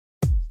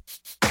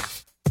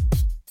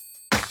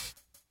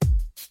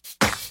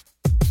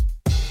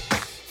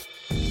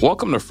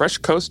Welcome to Fresh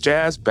Coast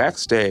Jazz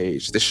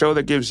Backstage, the show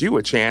that gives you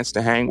a chance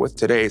to hang with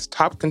today's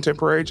top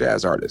contemporary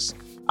jazz artists.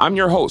 I'm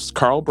your host,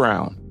 Carl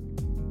Brown.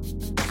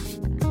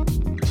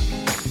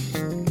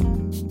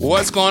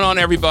 What's going on,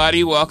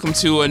 everybody? Welcome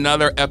to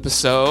another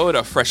episode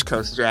of Fresh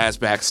Coast Jazz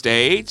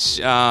Backstage.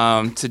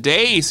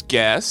 Today's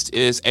guest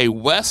is a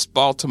West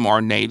Baltimore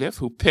native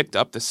who picked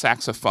up the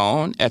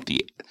saxophone at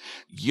the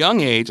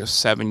young age of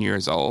 7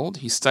 years old.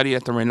 He studied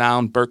at the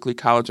renowned Berklee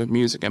College of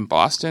Music in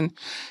Boston.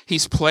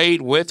 He's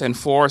played with and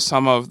for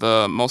some of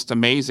the most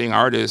amazing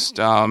artists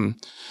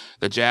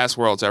the jazz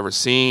world's ever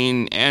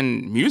seen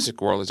and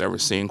music world has ever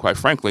seen, quite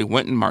frankly.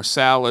 Wynton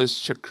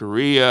Marsalis, Chick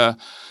Corea,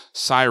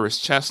 Cyrus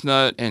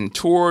Chestnut, and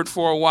toured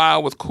for a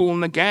while with Kool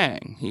and the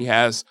Gang. He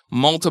has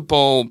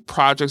multiple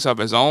projects of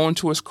his own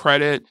to his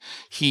credit.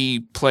 He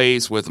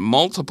plays with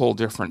multiple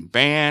different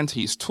bands.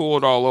 He's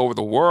toured all over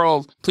the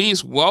world.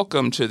 Please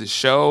welcome to the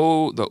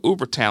show the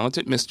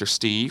uber-talented Mr.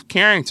 Steve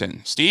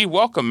Carrington. Steve,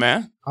 welcome,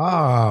 man.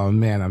 Oh,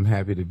 man, I'm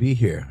happy to be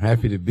here.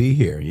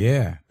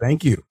 Yeah,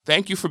 thank you.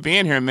 Thank you for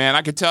being here, man.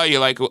 I could tell you,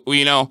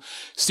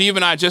 Steve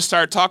and I just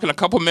started talking a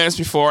couple minutes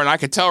before, and I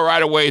could tell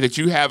right away that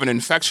you have an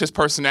infectious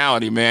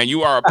personality, man.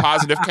 You are a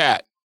positive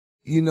cat.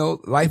 You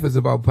know, life is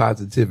about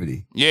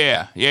positivity.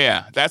 Yeah,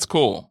 that's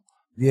cool.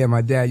 Yeah,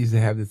 my dad used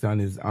to have this on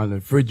the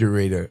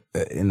refrigerator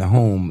in the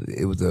home.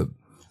 It was a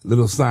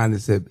little sign that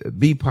said,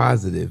 be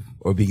positive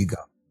or be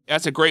gone.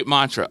 That's a great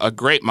mantra,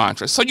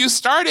 So you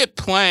started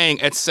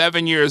playing at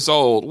 7 years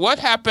old. What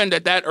happened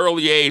at that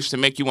early age to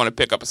make you want to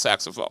pick up a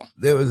saxophone?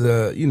 There was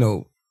a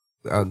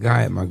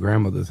guy at my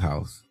grandmother's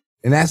house.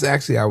 And that's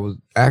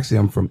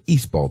I'm from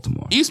East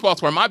Baltimore. East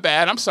Baltimore, my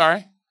bad. I'm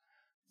sorry.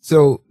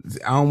 So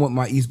I don't want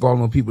my East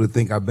Baltimore people to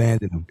think I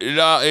abandoned them.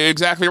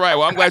 Exactly right.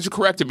 Well, I'm glad you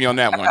corrected me on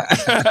that one.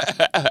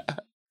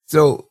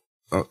 So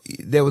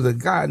there was a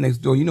guy next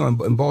door. You know,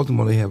 in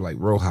Baltimore, they have like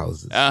row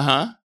houses.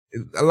 Uh-huh.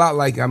 A lot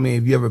like,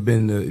 if you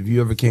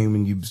ever came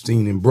and you've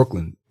seen in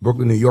Brooklyn,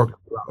 New York,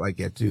 a lot like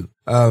that too.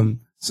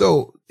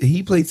 So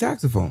he played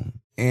saxophone,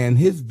 and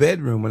his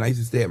bedroom, when I used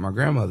to stay at my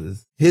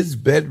grandmother's, his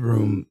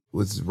bedroom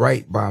was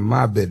right by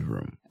my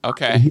bedroom.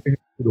 Okay. To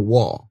the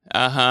wall.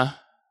 Uh-huh.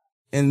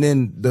 And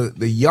then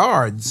the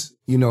yards,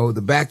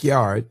 the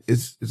backyard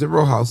is a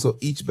row house. So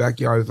each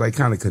backyard is like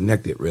kind of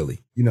connected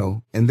really,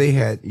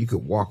 and you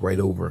could walk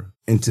right over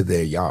into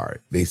their yard,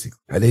 basically.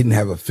 I didn't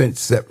have a fence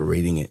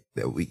separating it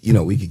that we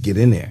could get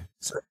in there.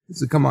 So I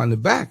used to come out in the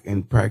back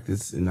and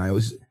practice. And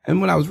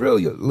when I was real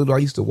little, I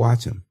used to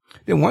watch him.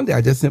 Then one day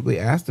I just simply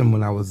asked him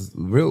when I was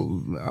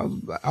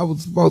I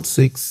was about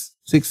six,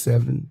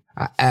 seven.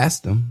 I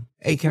asked him,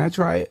 hey, can I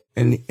try it?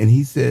 And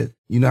he said,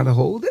 you know how to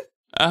hold it?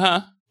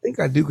 Uh-huh. I think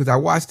I do, because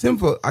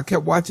I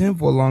kept watching him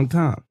for a long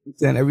time.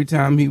 And every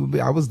time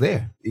I was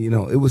there.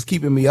 It was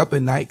keeping me up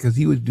at night because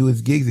he would do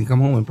his gigs and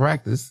come home and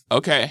practice.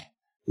 Okay.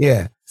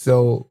 Yeah.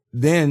 So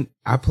then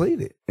I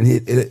played it, and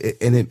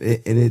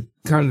it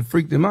kind of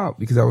freaked him out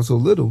because I was so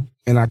little,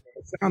 and I got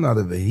a sound out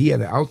of it. He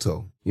had an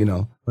alto,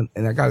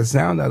 and I got a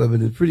sound out of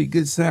it, a pretty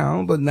good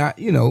sound, but not,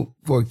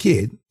 for a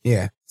kid.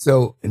 Yeah.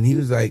 So, and he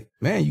was like,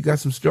 man, you got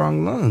some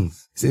strong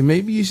lungs. He said,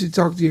 maybe you should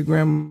talk to your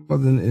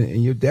grandmother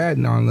and your dad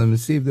and all of them and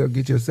see if they'll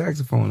get you a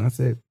saxophone. I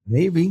said,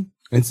 maybe.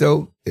 And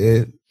so,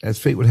 as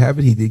fate would have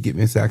it, he did get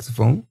me a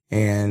saxophone.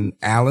 And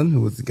Alan,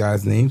 who was the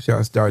guy's name,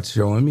 started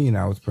showing me, and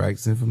I was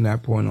practicing from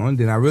that point on.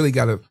 Then I really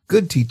got a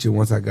good teacher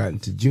once I got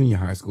into junior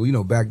high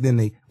school. Back then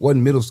they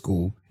wasn't middle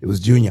school. It was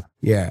junior.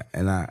 Yeah.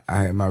 And I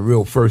had my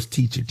real first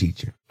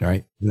teacher,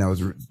 right? And I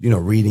was,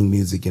 reading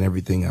music and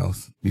everything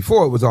else.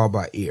 Before it was all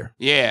by ear.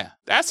 Yeah.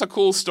 That's a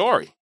cool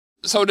story.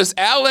 So does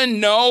Alan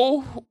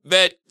know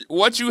that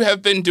what you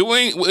have been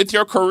doing with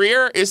your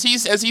career? Have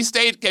you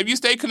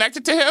stayed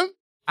connected to him?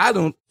 I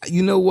don't,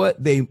 you know what?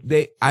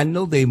 I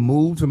know they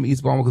moved from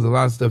East Baltimore because a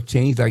lot of stuff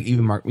changed. Like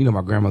even my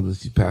grandmother,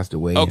 she passed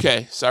away.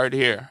 Okay. Sorry to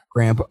hear.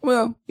 Grandpa,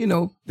 well,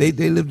 they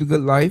lived a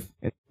good life,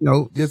 and,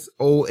 just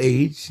old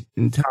age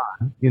and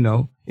time,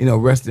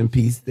 rest in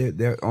peace.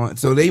 They're on.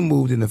 So they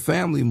moved, and the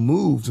family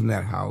moved from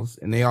that house,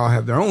 and they all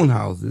have their own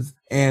houses.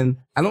 And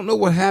I don't know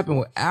what happened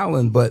with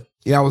Alan, but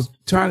I was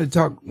trying to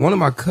talk. One of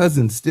my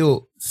cousins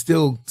still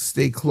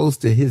stay close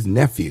to his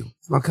nephew.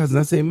 My cousin,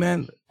 I say,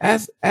 man,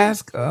 ask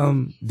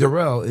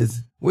Darrell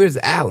where's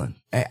Alan?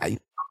 I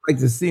like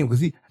to see him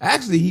because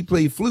he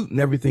played flute and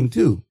everything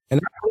too,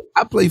 and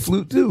I play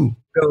flute too.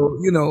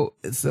 So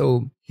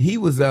so he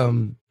was I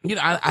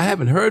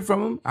haven't heard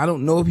from him. I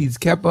don't know if he's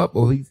kept up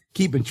or he's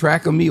keeping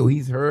track of me or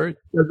he's heard,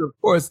 because of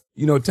course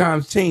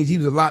times change. He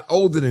was a lot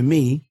older than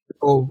me.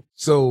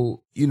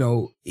 So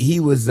he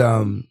was,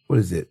 what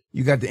is it?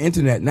 You got the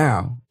internet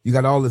now. You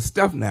got all this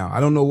stuff now. I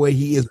don't know where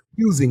he is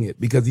using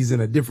it because he's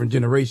in a different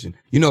generation.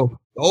 The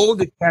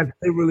older cats,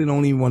 they really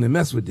don't even want to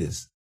mess with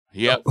this.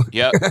 Yep.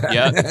 You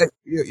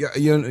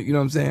know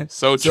what I'm saying?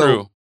 So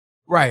true.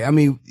 Right. I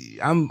mean,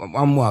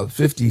 I'm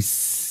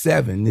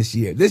 57 this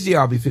year. This year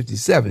I'll be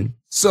 57.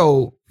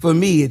 So for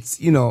me, it's,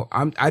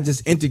 I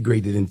just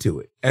integrated into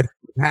it.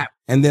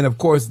 And then, of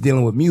course,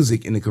 dealing with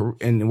music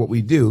and what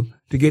we do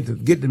to get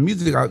the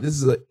music out.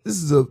 This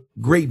is a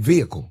great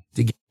vehicle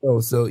to get.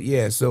 So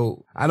yeah.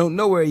 So I don't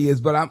know where he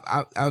is, but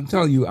I'm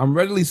telling you, I'm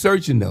readily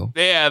searching though.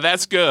 Yeah,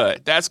 that's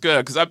good. That's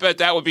good, because I bet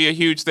that would be a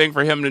huge thing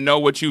for him to know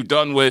what you've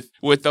done with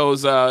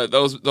those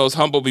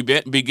humble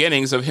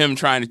beginnings of him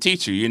trying to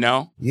teach you. You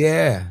know.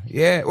 Yeah.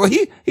 Well,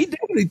 he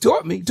definitely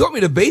taught me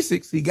the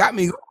basics. He got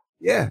me.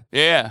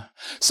 Yeah.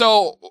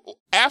 So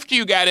after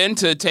you got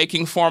into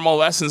taking formal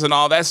lessons and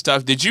all that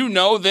stuff, did you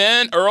know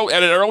then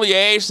at an early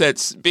age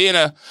that being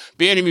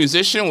a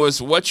musician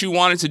was what you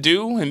wanted to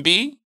do and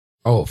be?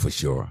 Oh, for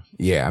sure.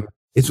 Yeah.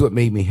 It's what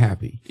made me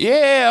happy.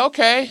 Yeah.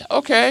 Okay.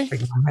 Like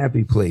a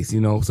happy place,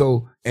 you know?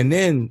 So, and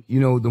then, you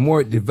know, the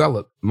more it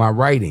developed, my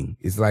writing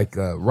is like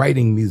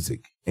writing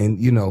music, and,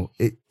 you know,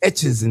 it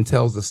etches and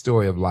tells the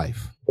story of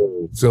life.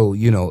 So,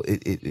 you know,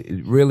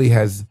 it really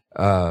has,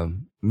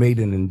 made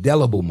an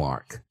indelible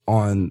mark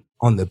on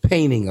the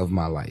painting of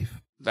my life.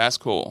 That's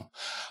cool.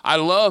 I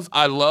love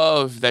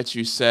that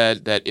you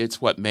said that it's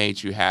what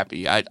made you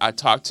happy. I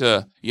talk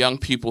to young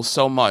people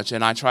so much,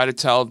 and I try to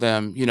tell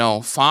them, you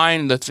know,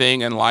 find the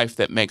thing in life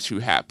that makes you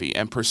happy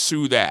and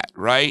pursue that,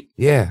 right?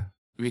 Yeah.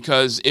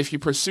 Because if you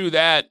pursue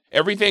that,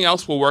 everything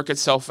else will work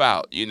itself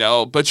out, you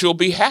know, but you'll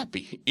be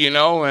happy, you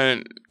know,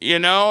 and, you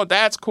know,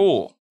 that's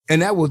cool.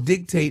 And that will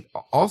dictate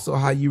also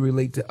how you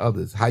relate to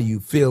others, how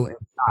you feel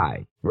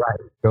inside. Right.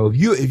 So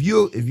if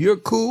you're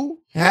cool,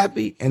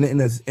 happy, and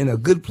in a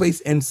good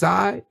place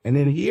inside, and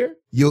in here,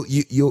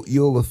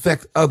 you'll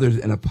affect others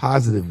in a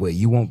positive way.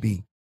 You won't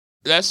be.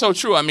 That's so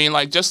true. I mean,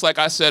 like, just like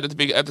I said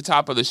at the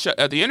top of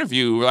the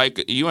interview,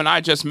 like, you and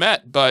I just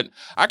met, but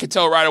I could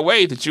tell right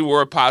away that you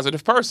were a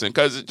positive person,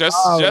 because just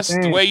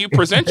the way you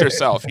present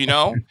yourself, you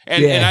know,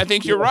 and I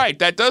think you're right.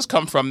 That does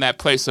come from that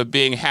place of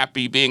being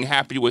happy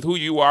with who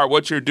you are,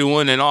 what you're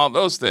doing, and all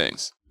those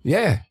things.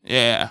 Yeah.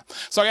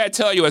 So I got to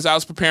tell you, as I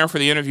was preparing for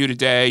the interview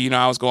today, you know,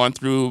 I was going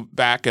through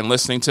back and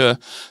listening to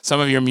some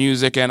of your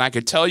music, and I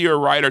could tell you're a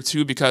writer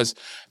too, because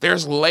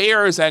there's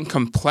layers and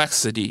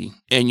complexity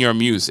in your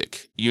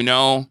music, you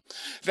know,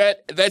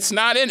 that's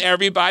not in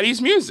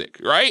everybody's music,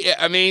 right?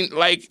 I mean,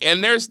 like,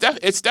 and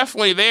it's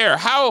definitely there.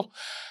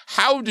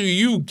 How do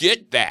you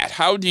get that?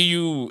 How do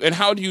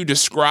you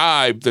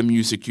describe the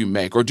music you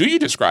make, or do you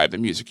describe the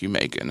music you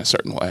make in a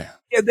certain way?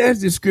 Yeah,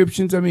 there's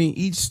descriptions. I mean,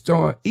 each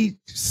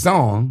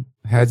song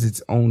has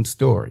its own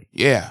story.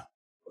 Yeah.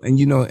 And,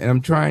 you know, and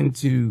I'm trying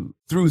to,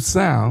 through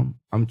sound,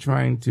 I'm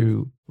trying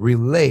to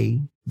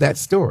relay that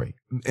story.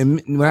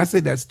 And when I say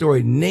that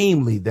story,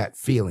 namely that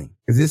feeling,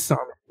 because this song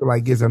is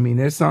like this. I mean,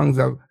 there's songs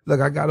I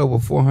got over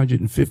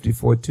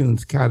 454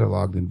 tunes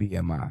cataloged in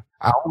BMI.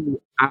 I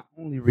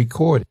only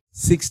recorded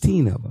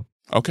 16 of them.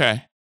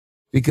 Okay.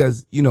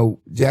 Because, you know,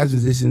 jazz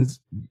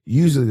musicians,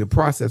 usually the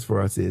process for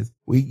us is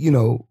we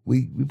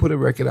put a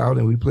record out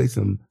and we play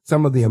some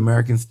of the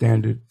American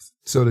standards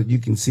so that you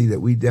can see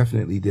that we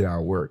definitely did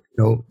our work.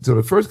 You know, so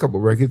the first couple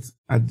of records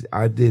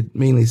I did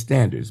mainly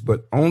standards,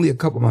 but only a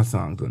couple of my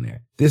songs on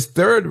there. This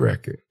third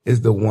record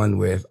is the one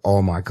with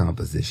all my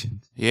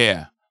compositions.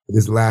 Yeah.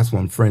 This last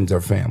one, Friends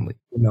or Family,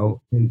 you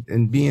know,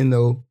 and being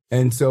though,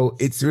 and so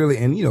it's really,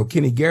 and you know,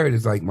 Kenny Garrett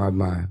is like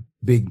my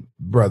big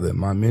brother,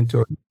 my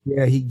mentor.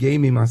 Yeah, he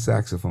gave me my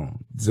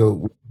saxophone.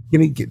 So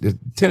Kenny, the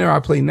tenor I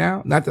play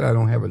now, not that I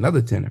don't have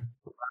another tenor.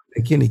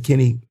 Kenny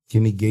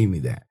gave me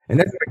that.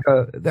 And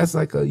that's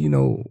like a, you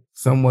know,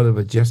 somewhat of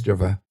a gesture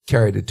of a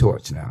carry the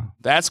torch now.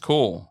 That's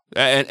cool.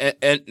 And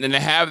to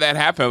have that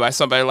happen by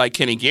somebody like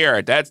Kenny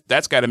Garrett,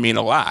 that's got to mean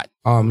a lot.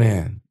 Oh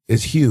man,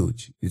 it's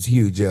huge. It's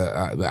huge.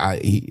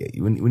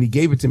 When he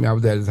gave it to me, I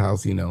was at his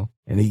house, you know,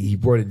 and he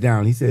brought it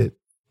down. He said,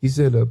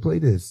 play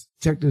this,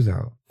 check this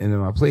out. And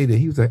then I played it.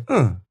 He was like,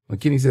 When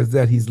Kenny says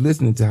that, he's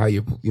listening to how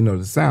you know,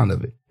 the sound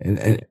of it.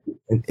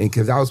 And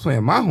cause I was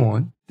playing my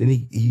horn, then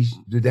he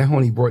did that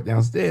horn he brought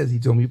downstairs. He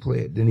told me to play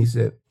it. Then he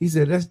said,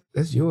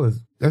 that's yours.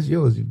 That's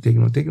yours. You take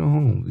it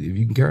home if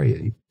you can carry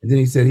it. And then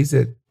he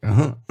said,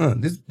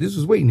 this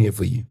was waiting here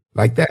for you,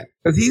 like that.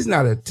 Cause he's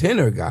not a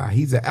tenor guy.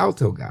 He's an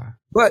alto guy,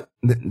 but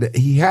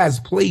he has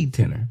played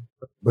tenor,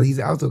 but he's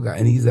an alto guy,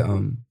 and he's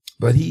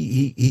but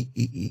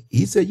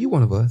he said, you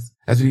one of us.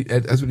 That's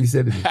what he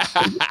said to me.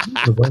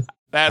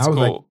 That's cool.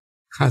 Like,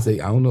 I say,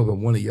 I don't know if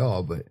I'm one of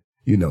y'all, but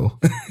you know.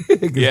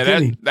 Yeah,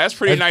 Kenny, that's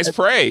pretty nice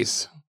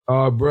praise.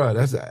 Oh, bro,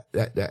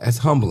 that's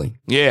humbling.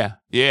 Yeah,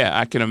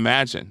 I can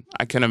imagine.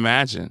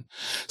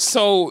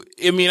 So,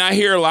 I mean, I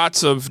hear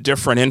lots of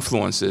different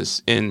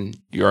influences in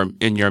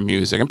your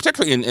music, and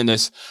particularly in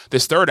this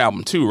third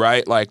album too,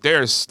 right? Like,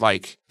 there's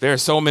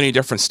so many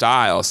different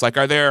styles. Like,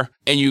 are there?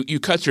 And you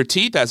cut your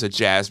teeth as a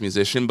jazz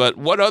musician, but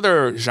what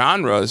other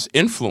genres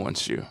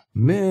influence you?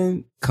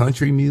 Man,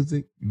 country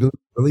music.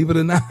 Believe it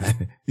or not,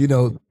 you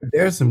know,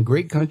 there's some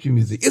great country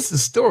music. It's the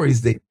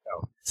stories they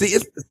tell. See,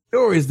 it's the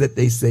stories that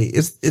they say.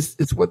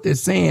 It's what they're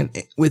saying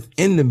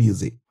within the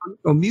music. You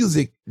know,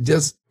 music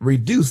just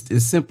reduced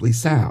is simply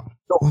sound.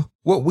 So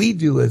what we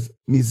do as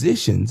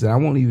musicians, and I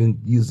won't even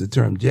use the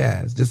term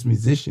jazz, just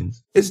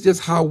musicians, it's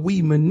just how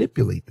we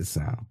manipulate the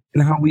sound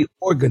and how we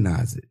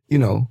organize it.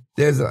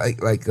 There's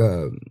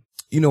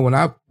when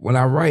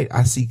I write,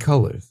 I see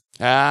colors.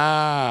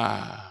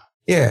 Ah.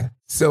 Yeah.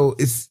 So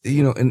it's,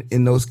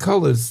 in those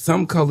colors,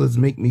 some colors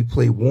make me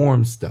play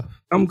warm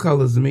stuff. Some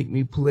colors make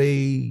me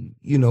play,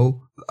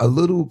 a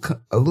little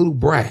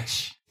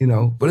brash,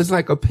 but it's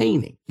like a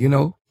painting,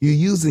 you're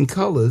using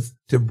colors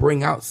to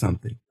bring out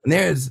something.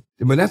 And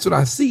but that's what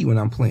I see when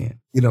I'm playing,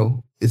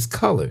 it's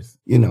colors,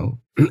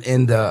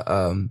 and,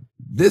 the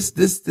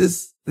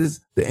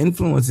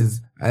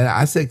influences,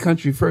 I said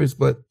country first,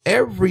 but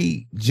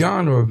every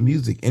genre of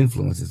music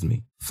influences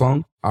me.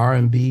 Funk,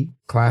 R&B,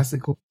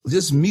 classical,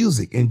 just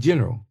music in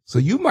general. So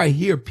you might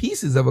hear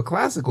pieces of a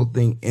classical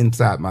thing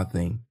inside my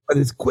thing, but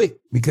it's quick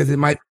because it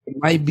might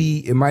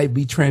be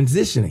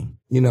transitioning,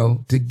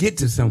 to get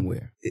to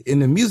somewhere. In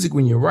the music,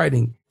 when you're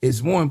writing,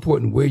 it's more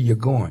important where you're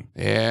going.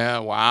 Yeah.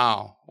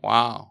 Wow.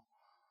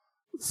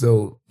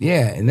 So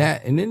yeah. And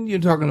then you're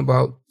talking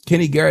about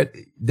Kenny Garrett.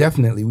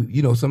 Definitely,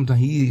 sometimes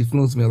he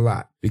influenced me a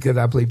lot because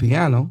I play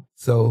piano.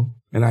 So,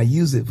 and I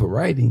use it for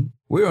writing.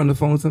 We're on the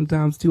phone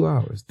sometimes 2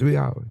 hours, 3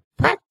 hours,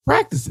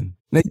 practicing.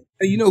 Now,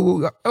 you know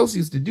who else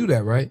used to do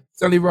that, right?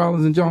 Sonny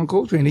Rollins and John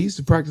Coltrane. They used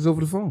to practice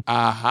over the phone.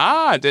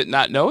 Aha, I did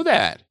not know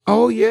that.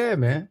 Oh yeah,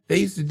 man. They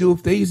used to do.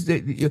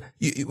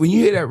 When you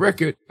hear that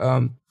record,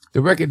 the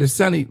record that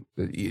Sonny,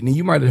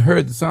 you might have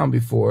heard the song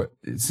before.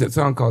 It's a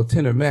song called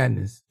Tenor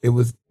Madness. It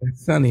was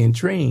Sonny and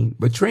Train,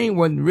 but Train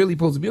wasn't really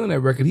supposed to be on that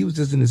record. He was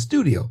just in the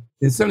studio.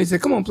 And Sonny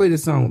said, "Come on, play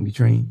this song with me,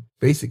 Train."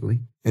 Basically.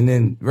 And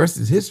then the rest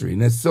is history.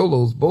 And that's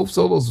both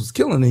solos was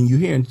killing. And you're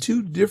hearing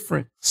two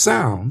different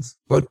sounds,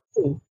 but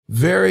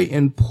very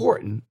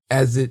important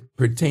as it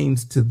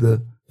pertains to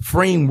the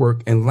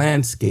framework and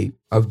landscape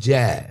of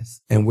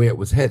jazz and where it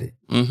was headed.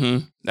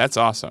 Mm-hmm. That's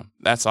awesome.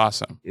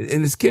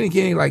 And it's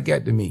Kenny like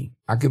that to me.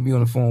 I could be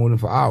on the phone with him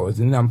for hours,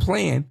 and then I'm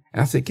playing,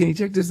 and I say, "Kenny,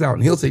 check this out,"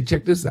 and he'll say,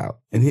 "Check this out,"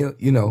 and he'll,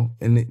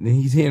 and then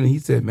he's hearing, and he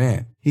said,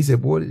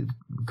 "Boy, the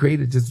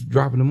creator just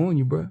dropping them on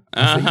you, bro."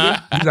 I said,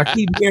 "Yeah." He's like, "I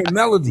keep hearing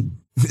melody."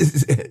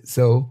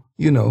 So,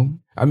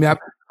 I've been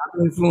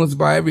influenced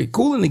by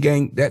Kool and the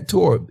Gang. That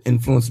tour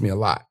influenced me a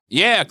lot.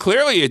 Yeah,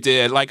 clearly it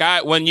did. Like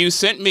when you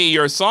sent me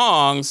your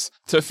songs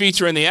to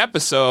feature in the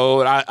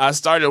episode, I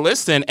started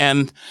listening,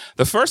 and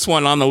the first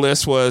one on the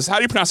list was, how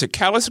do you pronounce it?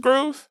 Calice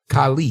Groove?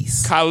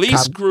 Calice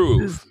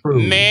Groove.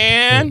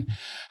 Man, yeah.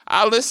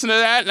 I listened to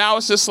that and I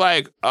was just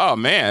like, oh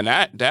man,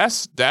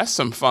 that's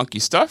some funky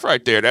stuff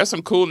right there. That's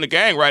some Kool and the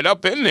Gang right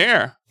up in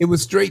there. It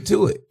was straight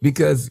to it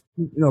because,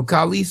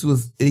 Calice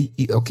was,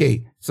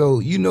 okay, so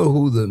you know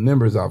who the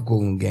members are of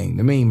Kool and the Gang,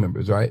 the main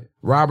members, right?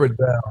 Robert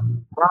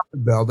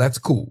Bell, that's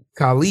cool.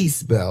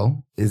 Calice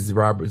Bell is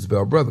Robert's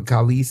Bell brother.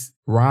 Calice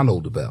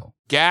Ronald Bell.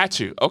 Got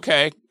you.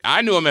 Okay.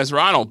 I knew him as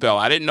Ronald Bell.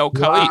 I didn't know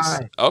Calice.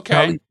 Right. Okay.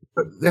 Calice,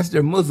 that's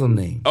their Muslim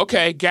name.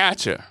 Okay,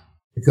 gotcha.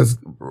 Because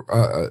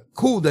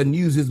Kool doesn't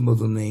use his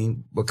Muslim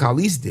name, but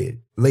Calice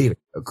did later.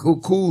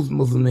 Kool's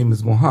Muslim name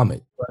is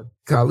Muhammad. But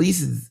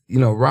Calice's,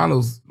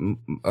 Ronald's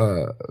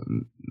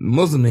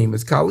Muslim name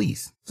is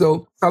Calice.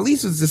 So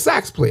Calice was the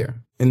sax player,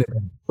 and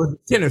the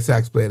tenor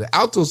sax player. The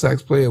alto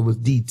sax player was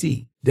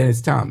DT,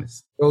 Dennis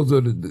Thomas. Those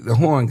are the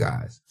horn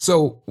guys.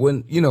 So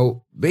when,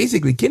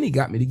 basically Kenny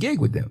got me the gig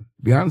with them,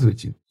 to be honest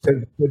with you.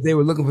 Because they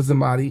were looking for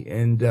somebody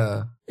and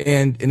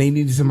they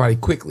needed somebody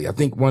quickly. I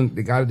think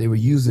the guy that they were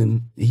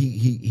using,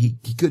 he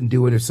couldn't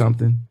do it or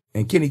something.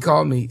 And Kenny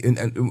called me,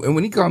 and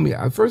when he called me,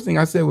 the first thing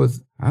I said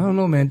was, "I don't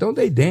know, man. Don't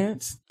they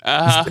dance?"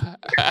 I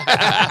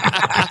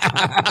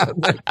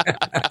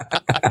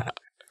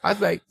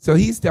was like, so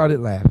he started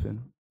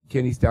laughing.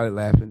 Kenny started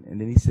laughing, and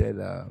then he said,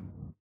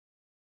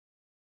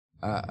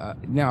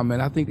 "Now, man,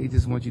 I think they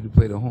just want you to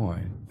play the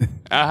horn."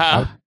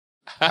 I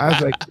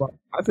was like,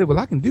 well,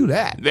 I can do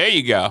that. There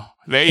you go.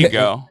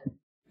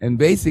 And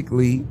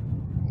basically,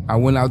 I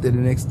went out there the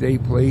next day,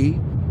 played,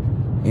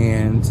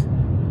 and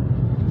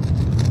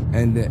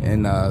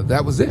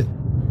that was it.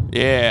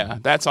 Yeah,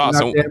 that's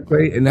awesome.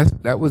 And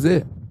that was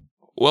it.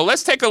 Well,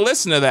 let's take a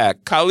listen to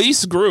that.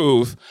 Calice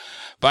Groove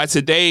by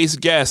today's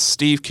guest,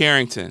 Steve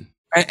Carrington.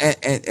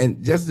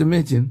 And just to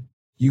mention,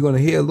 you're going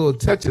to hear a little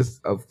touches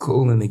of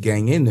Kool and the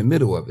Gang in the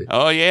middle of it.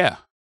 Oh, yeah.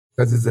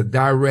 Because it's a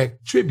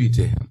direct tribute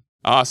to him.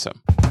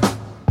 Awesome.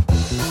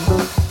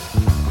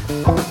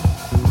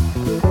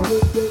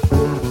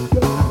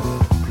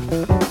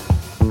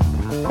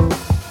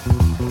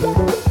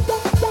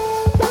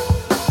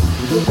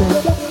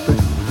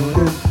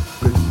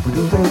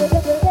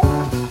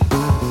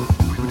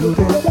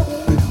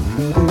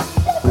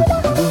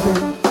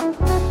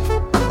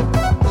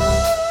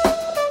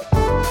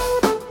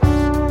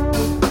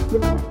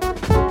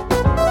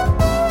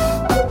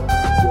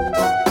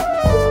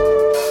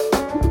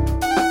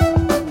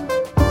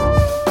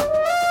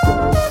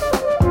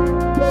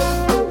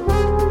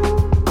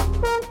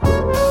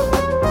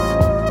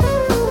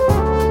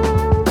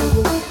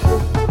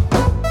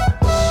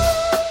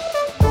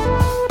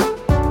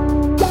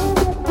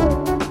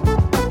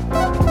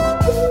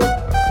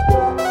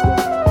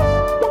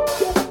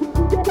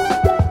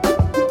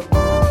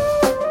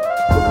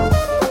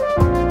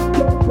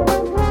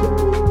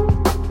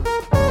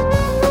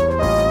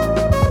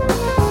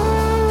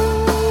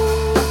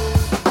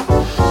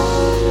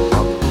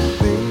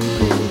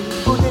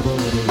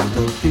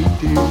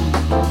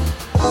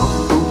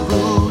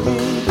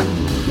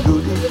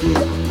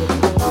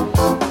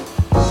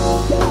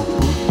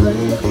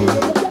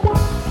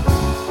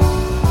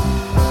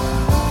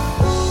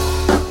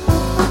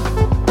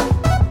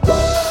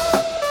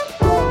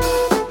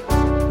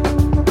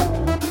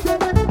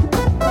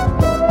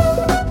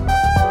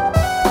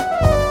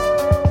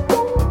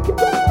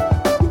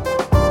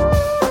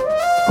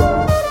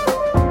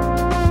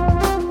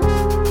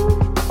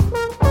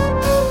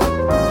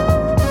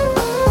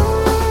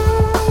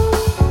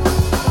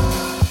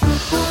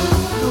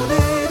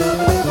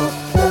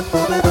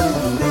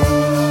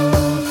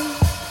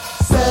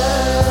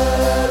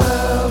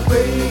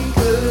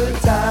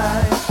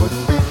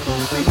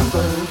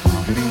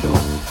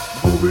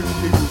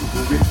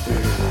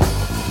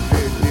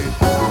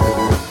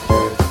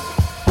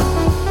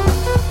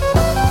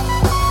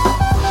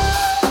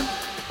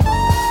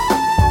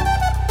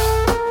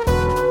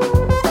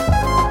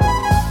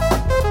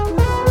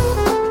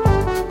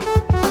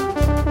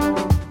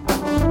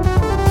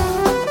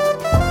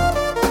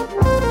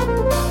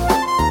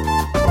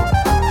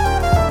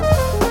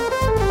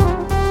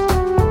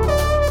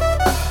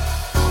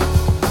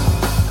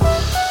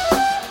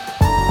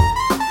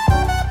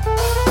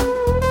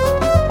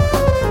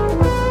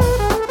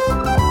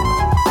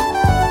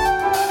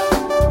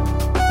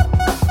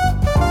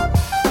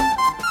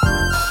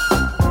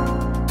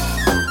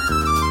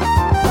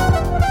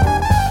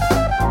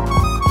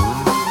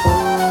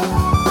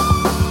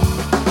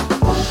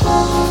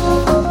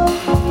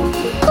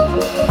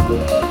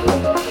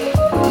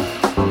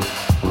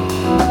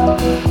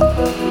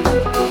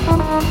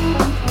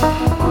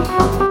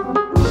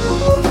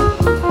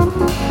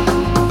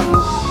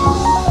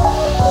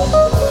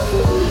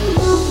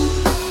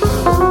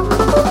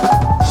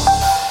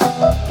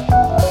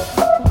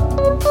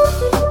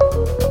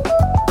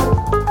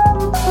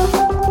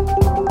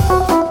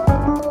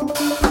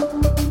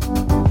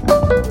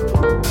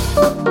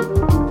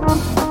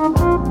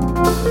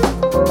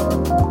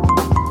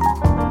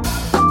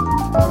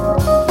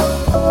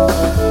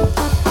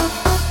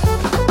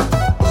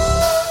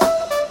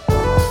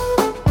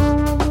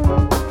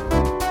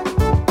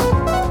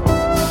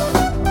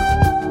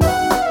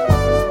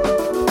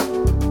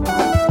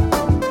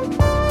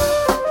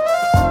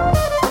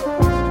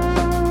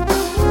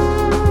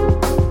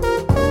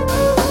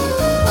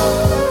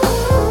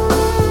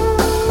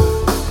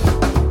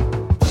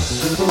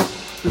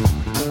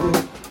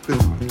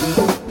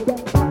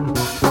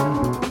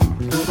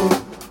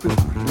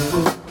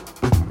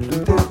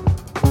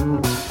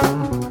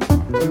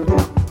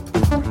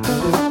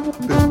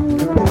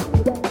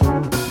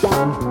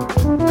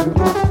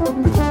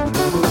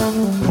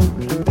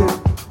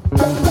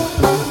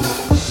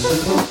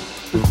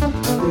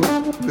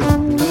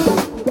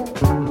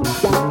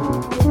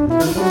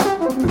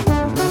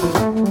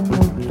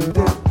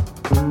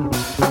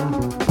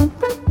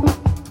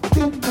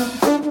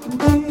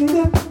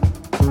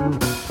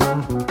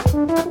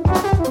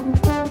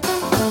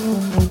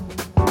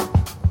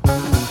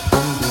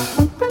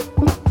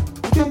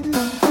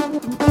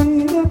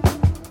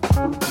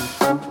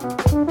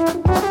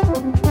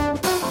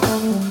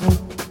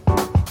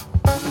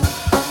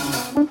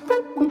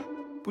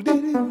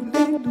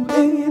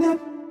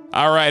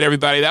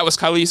 everybody. That was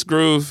Khalees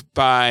Groove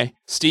by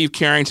Steve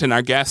Carrington,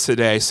 our guest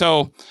today.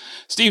 So,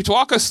 Steve,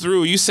 walk us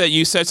through. You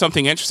said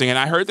something interesting, and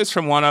I heard this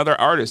from one other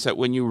artist, that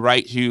when you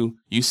write, you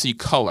see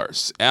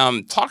colors.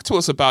 Talk to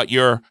us about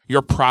your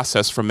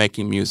process for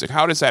making music.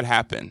 How does that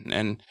happen,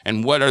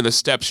 and what are the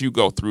steps you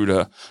go through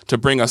to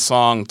bring a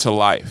song to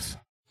life?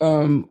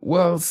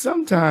 Well,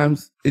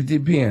 sometimes it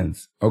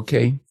depends.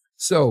 Okay,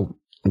 so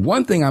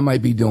one thing I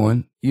might be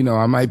doing,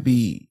 I might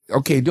be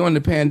during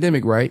the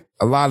pandemic, right?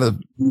 I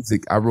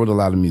wrote a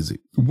lot of music.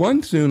 One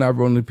tune I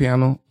wrote on the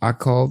piano, I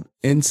called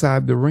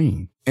 "Inside the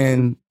Rain."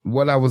 And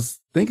what I was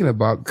thinking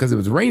about, because it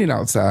was raining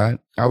outside,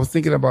 I was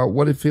thinking about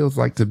what it feels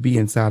like to be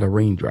inside a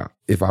raindrop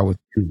if I was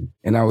shooting.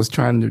 And I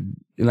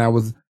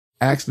was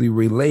actually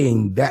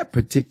relaying that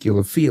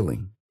particular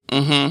feeling.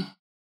 Mm-hmm.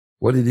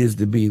 What it is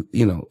to be,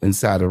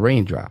 inside a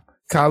raindrop.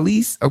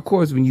 Khalees, of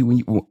course,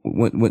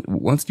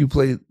 once you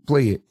play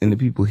it and the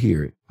people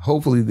hear it,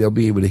 hopefully they'll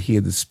be able to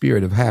hear the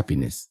spirit of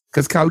happiness.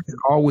 Because Khalees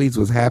always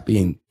was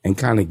happy and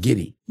kind of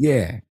giddy.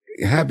 Yeah,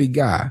 happy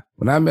guy.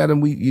 When I met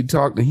him, you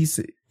talked, and he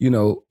said,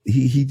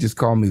 he just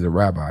called me the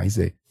rabbi. He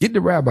said, "Get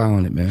the rabbi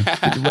on it, man."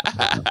 Get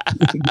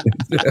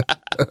the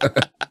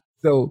rabbi.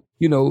 So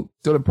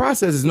the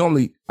process is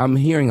normally I'm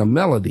hearing a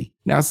melody.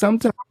 Now,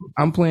 sometimes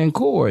I'm playing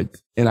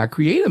chords and I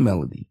create a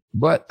melody,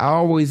 but I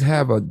always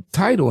have a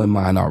title in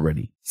mind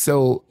already.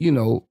 So,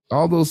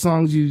 all those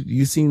songs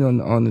you seen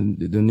on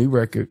the new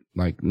record,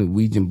 like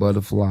Norwegian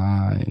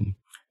Butterfly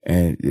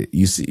and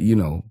you see,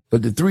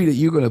 but the three that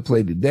you're going to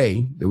play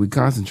today that we're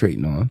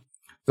concentrating on,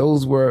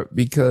 those were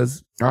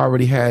because I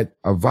already had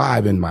a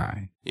vibe in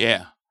mind.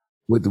 Yeah.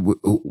 With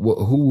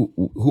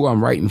who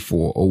I'm writing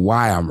for or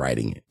why I'm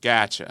writing it.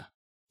 Gotcha.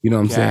 You know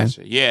what I'm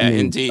saying? Yeah,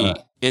 indeed.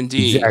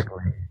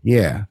 Exactly.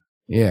 Yeah.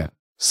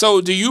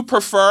 So do you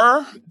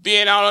prefer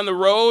being out on the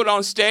road,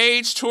 on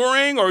stage,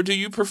 touring, or do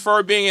you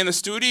prefer being in the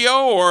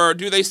studio, or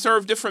do they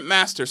serve different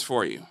masters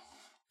for you?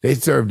 They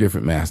serve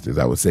different masters,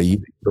 I would say. You're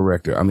the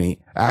director. I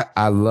mean,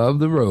 I love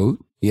the road.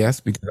 Yes,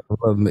 because I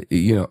love,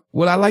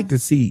 what I like to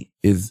see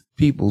is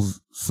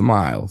people's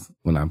smiles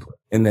when I'm playing,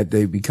 and that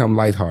they become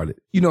lighthearted.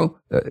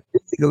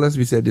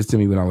 Gillespie said this to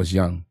me when I was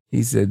young.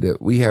 He said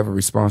that we have a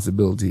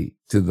responsibility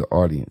to the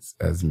audience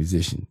as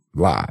musicians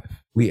live.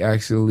 We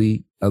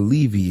actually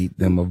alleviate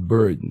them of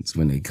burdens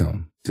when they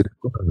come to the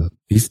club.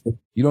 He said,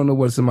 you don't know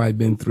what somebody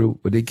been through,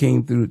 but they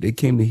came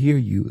to hear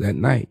you that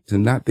night, to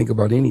not think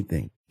about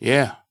anything.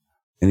 Yeah.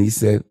 And he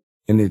said,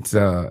 and it's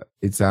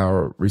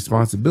our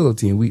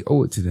responsibility, and we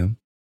owe it to them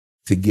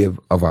to give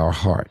of our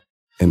heart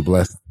and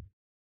bless them.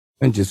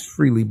 And just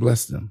freely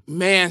bless them.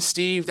 Man,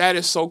 Steve, that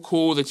is so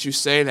cool that you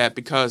say that,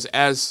 because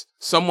as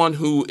someone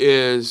who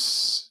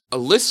is a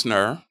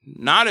listener,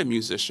 not a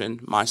musician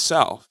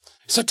myself,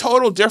 it's a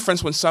total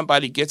difference when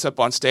somebody gets up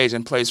on stage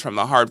and plays from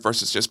the heart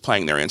versus just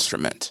playing their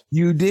instrument.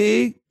 You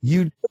dig?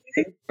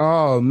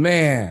 Oh,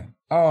 man.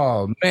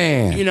 And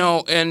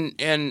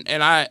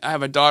I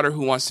have a daughter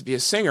who wants to be a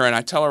singer, and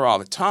I tell her all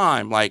the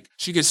time, like,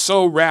 she gets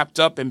so wrapped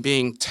up in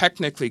being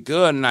technically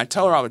good, and I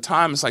tell her all the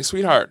time, it's like,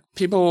 sweetheart,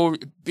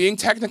 being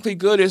technically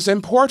good is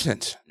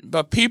important,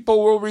 but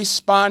people will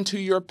respond to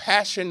your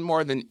passion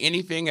more than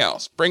anything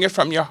else. Bring it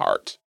from your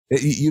heart.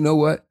 You know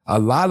what? A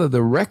lot of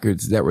the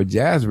records that were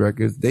jazz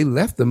records, they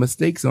left the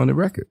mistakes on the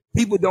record.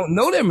 People don't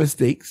know their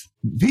mistakes.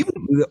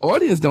 The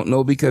audience don't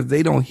know because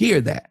they don't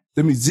hear that.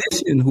 The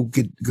musician who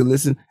could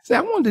listen say,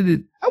 I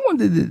wanted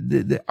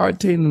the Art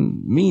Taylor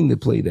mean to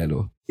play that,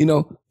 or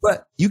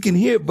but you can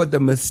hear it, but the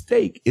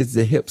mistake is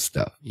the hip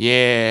stuff.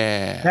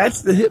 Yeah.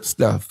 That's the hip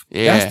stuff.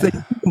 Yeah. That's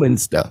the human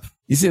stuff.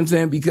 You see what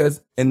I'm saying?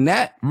 And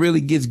that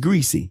really gets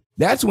greasy.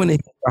 That's when it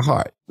hits the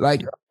heart.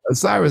 Like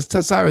Cyrus,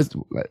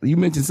 you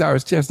mentioned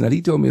Cyrus Chestnut.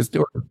 He told me a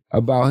story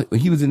about when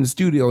he was in the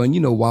studio, and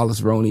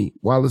Wallace Roney,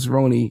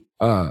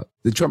 the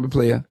trumpet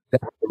player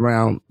that was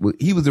around.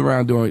 He was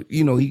around during,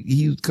 he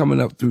was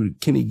coming up through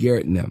Kenny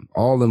Garrett and them.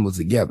 All of them was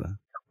together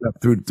up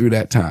through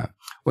that time.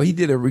 Well, he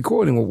did a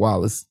recording with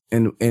Wallace,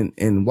 and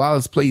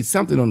Wallace played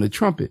something on the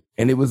trumpet,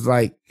 and it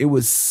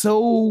was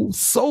so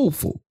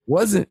soulful,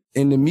 wasn't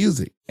in the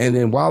music. And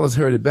then Wallace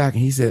heard it back,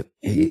 and he said,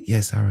 "Hey,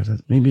 yes, Cyrus,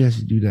 maybe I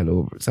should do that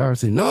over."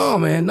 Cyrus said, "No,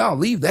 man, no,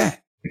 leave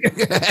that."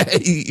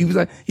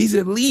 he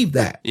said, "Leave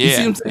that." Yeah, you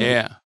see what I'm saying?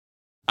 Yeah.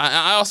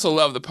 I also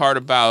love the part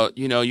about,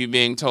 you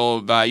being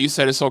told by, you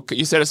said it so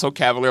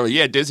cavalierly.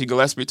 Yeah, Dizzy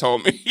Gillespie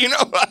told me,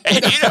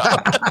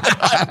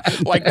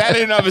 like that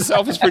in and of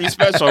itself is pretty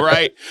special,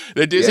 right?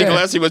 That Dizzy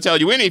Gillespie will tell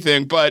you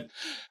anything, but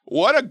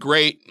what a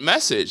great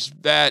message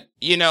that,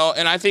 and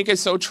I think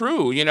it's so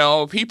true.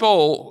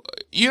 People,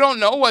 you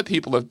don't know what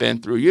people have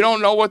been through. You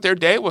don't know what their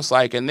day was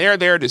like, and they're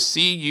there to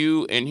see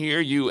you and hear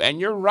you. And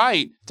you're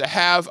right to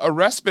have a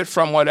respite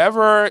from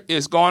whatever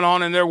is going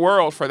on in their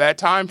world for that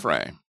time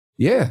frame.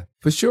 Yeah,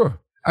 for sure.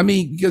 I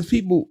mean, because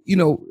people,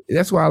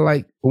 that's why I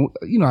like,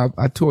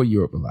 I tour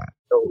Europe a lot.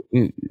 So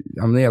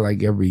I'm there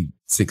like every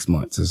 6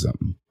 months or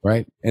something,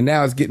 right? And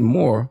now it's getting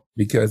more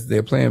because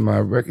they're playing my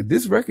record.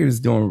 This record is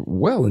doing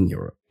well in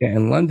Europe. Yeah,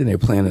 in London, they're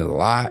playing it a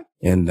lot.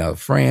 In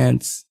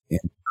France, in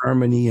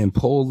Germany, and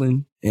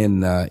Poland,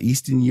 in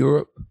Eastern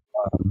Europe.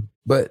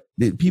 But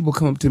the people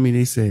come up to me,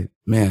 they said,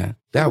 man,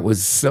 that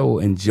was so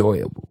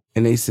enjoyable.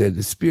 And they said,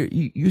 the spirit,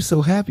 you're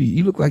so happy.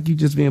 You look like you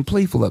just being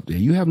playful up there.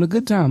 You having a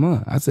good time,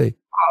 huh? I say,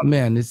 oh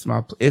man, it's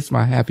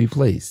my happy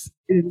place.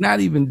 It's not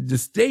even the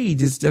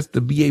stage. It's just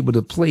to be able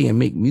to play and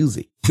make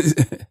music.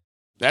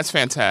 That's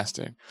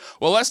fantastic.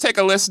 Well, let's take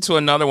a listen to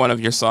another one of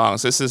your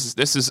songs. This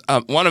is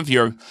one of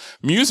your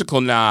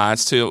musical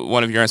nods to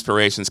one of your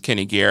inspirations,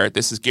 Kenny Garrett.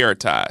 This is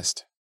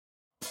Garrettized.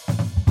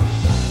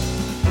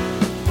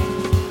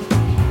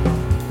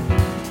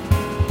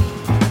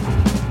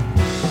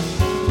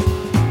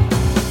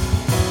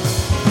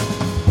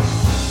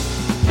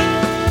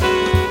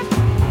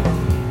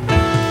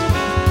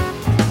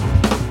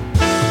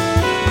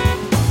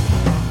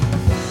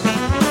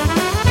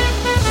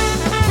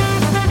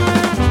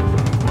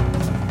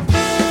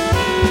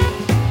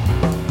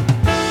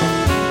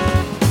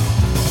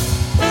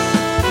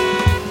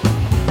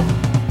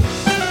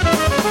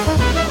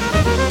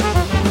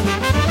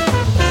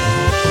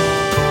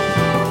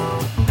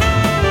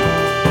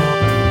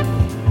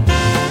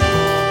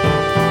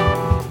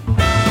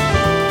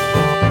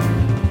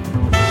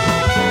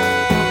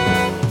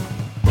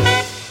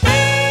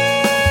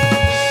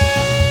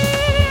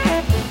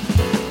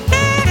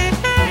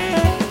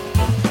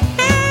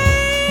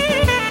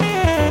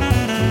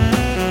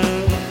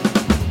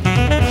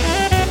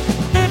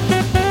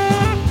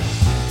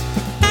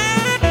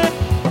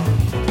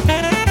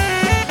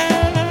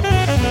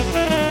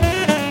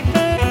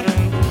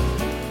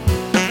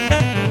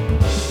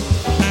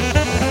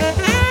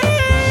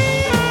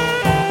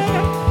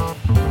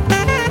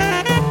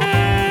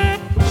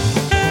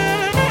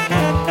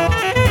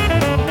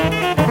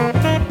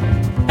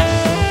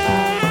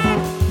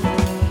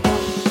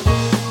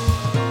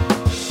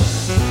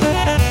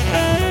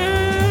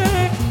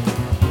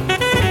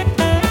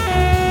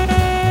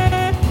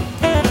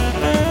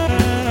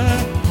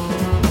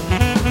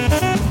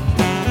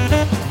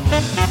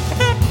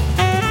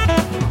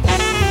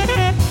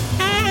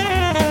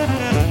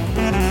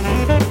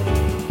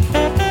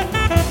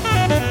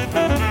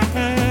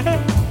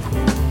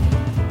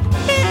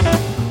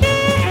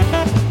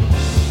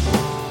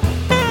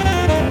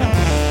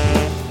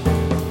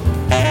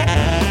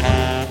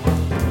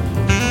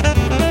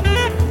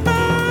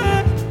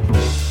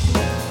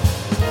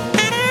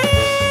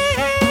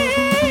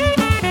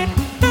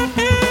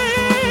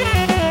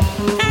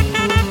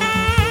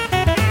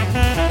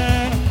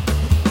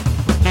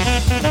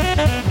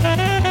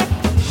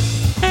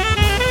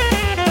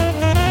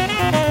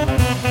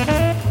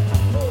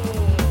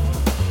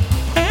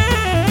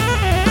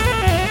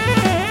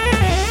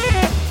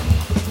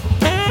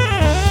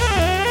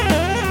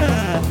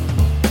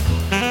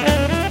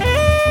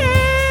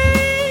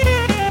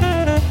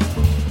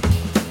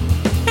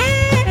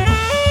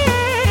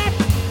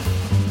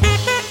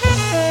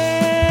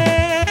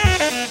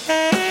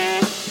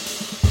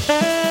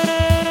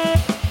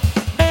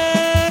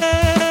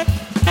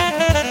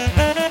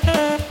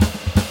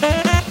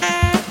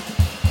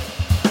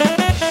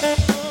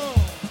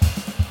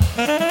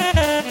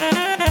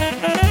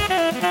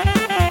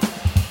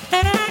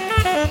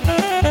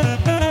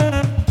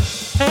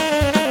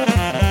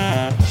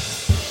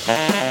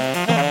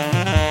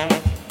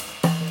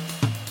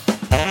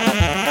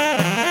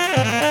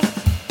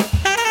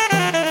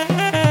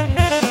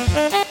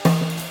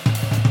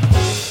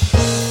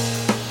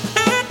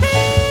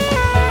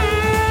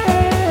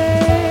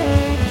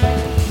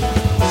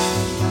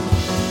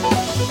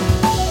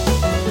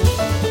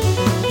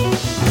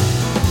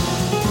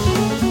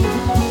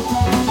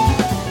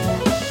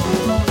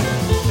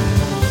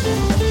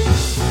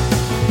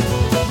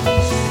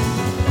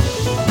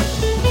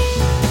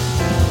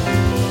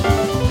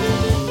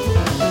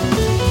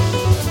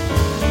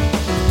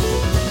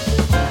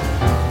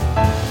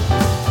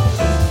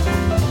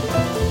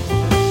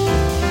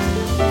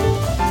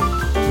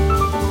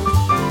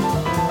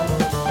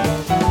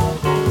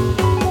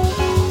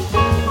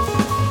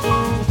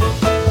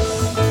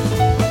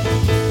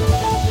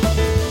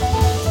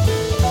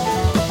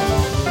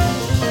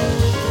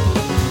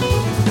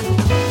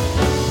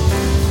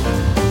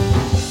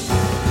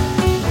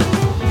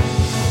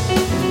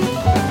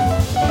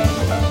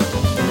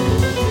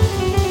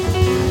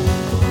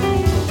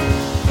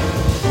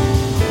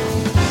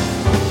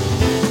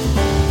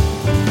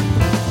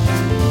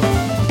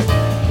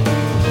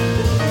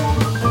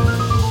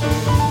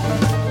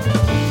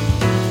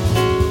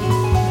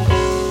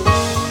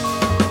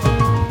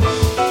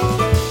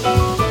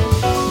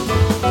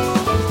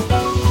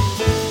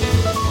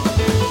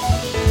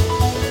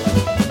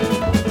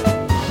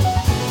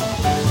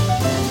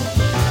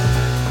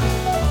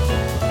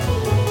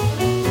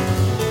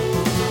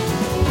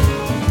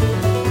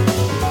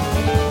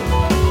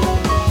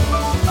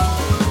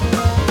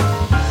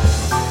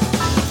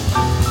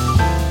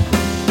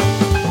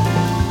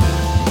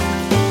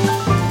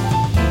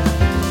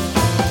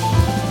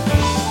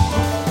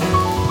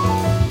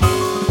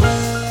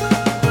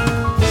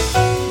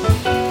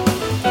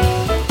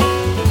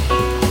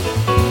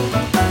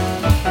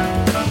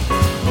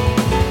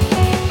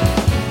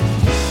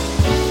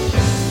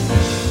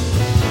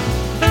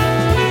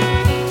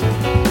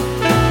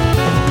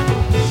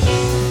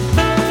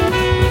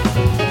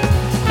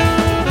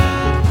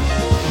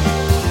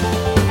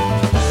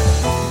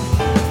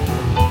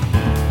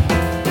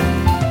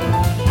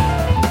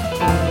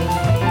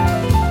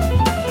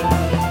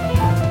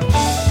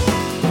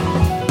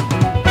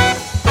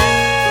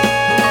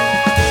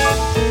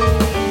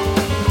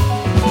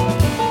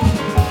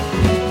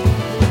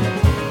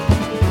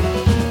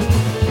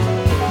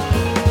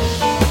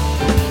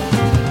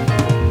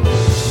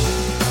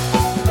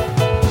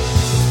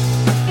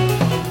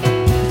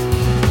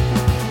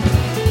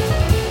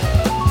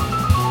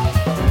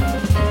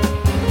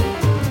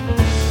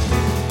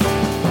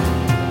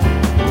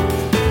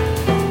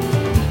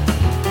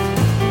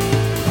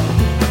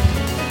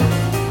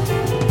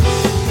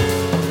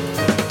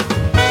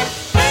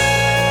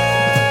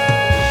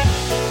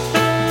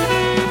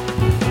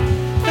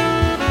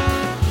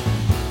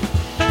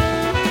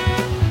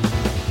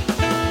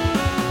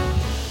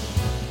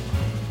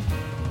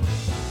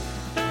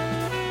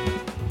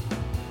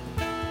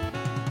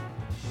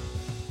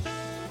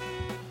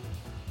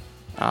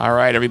 All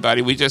right,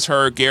 everybody. We just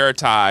heard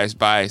Garrettized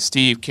by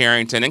Steve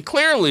Carrington. And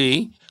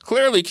clearly,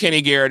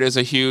 Kenny Garrett is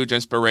a huge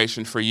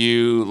inspiration for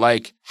you.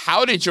 Like,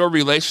 how did your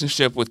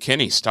relationship with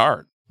Kenny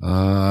start?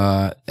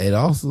 It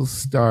also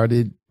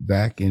started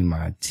back in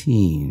my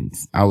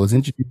teens. I was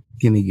introduced to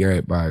Kenny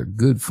Garrett by a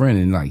good friend,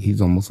 and like he's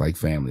almost like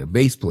family, a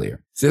bass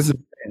player. Since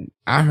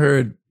I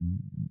heard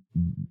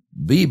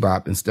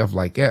bebop and stuff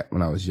like that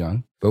when I was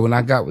young. But when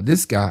I got with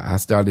this guy, I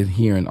started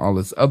hearing all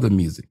this other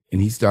music, and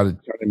he started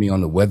turning me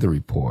on the Weather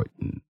Report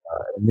and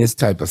this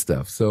type of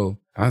stuff. So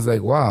I was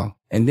like, wow.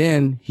 And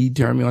then he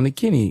turned me on to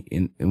Kenny.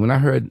 And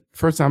when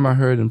first time I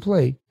heard him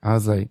play, I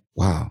was like,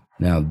 wow,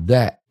 now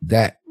that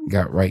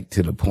got right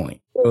to the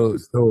point.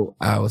 So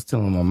I was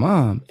telling my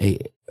mom, hey,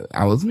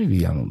 I was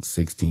maybe,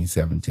 16,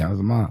 17. I was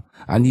like, Mom,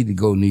 I need to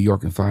go to New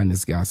York and find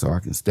this guy so I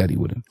can study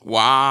with him.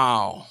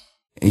 Wow.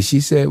 And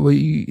she said, well,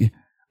 you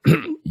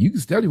can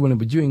study with him,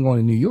 but you ain't going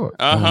to New York.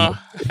 Uh-huh.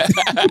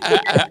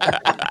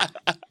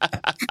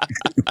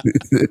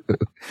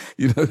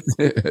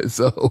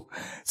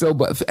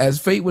 But as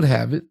fate would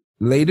have it,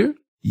 later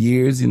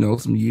years,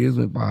 some years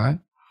went by,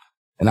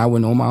 and I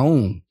went on my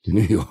own to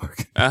New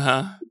York.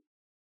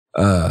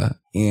 Uh-huh.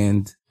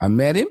 And I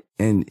met him,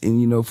 and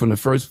from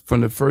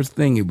the first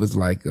thing, it was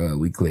like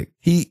we clicked.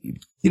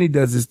 Kenny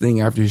does this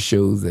thing after his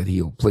shows that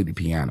he'll play the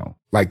piano,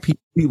 like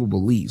people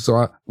will leave. So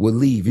I would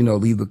leave,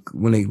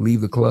 when they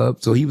leave the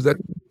club. So he was at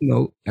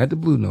the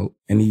Blue Note,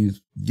 and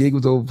gig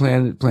was over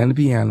playing the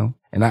piano,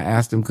 and I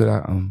asked him, could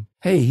I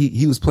hey,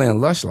 he was playing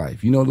Lush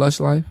Life. You know Lush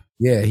Life?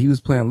 Yeah, he was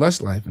playing Lush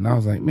Life. And I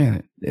was like,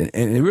 man, and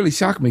it really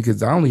shocked me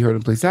because I only heard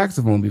him play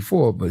saxophone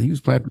before, but he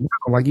was playing piano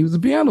like he was a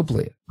piano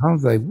player. I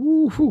was like,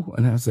 woo, woo.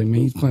 And I was like,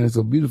 man, he's playing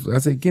so beautifully. I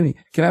said, Kenny,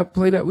 can I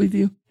play that with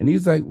you? And he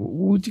was like,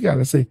 what you got?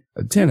 I said,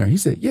 a tenor. He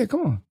said, yeah,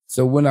 come on.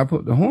 So when I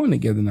put the horn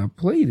together and I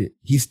played it,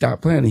 he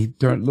stopped playing. He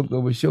looked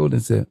over his shoulder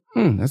and said,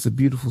 that's a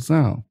beautiful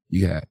sound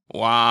you got.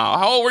 Wow.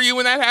 How old were you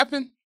when that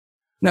happened?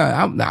 No,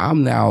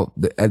 I'm now,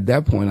 at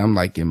that point, I'm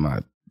like in my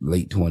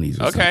late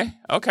 20s or something.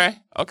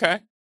 Okay.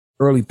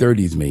 Early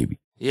 30s, maybe.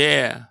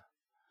 Yeah.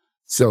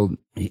 So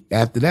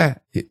after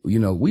that, we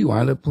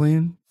wound up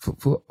playing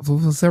for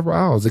several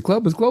hours. The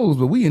club was closed,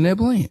 but we in there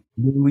playing.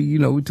 We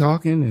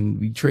talking and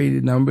we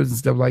traded numbers and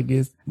stuff like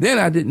this. Then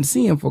I didn't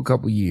see him for a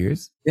couple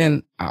years.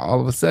 Then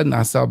all of a sudden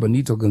I saw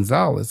Benito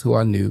Gonzalez, who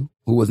I knew,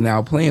 who was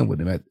now playing with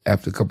him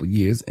after a couple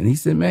years. And he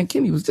said, man,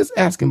 Kenny was just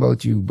asking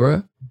about you,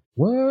 bruh.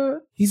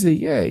 What? He said,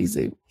 yeah. He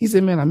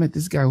said, man, I met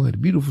this guy who had a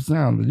beautiful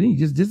sound, but then he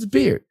just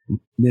disappeared.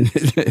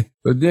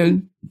 But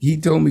then he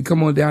told me,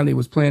 come on down. They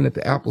was playing at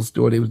the Apple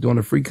store. They was doing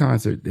a free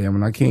concert there.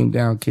 When I came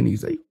down, Kenny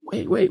was like,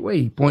 wait.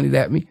 He pointed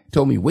at me,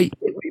 told me, wait,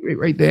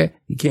 right there.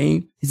 He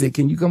came. He said,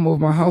 can you come over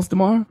to my house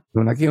tomorrow?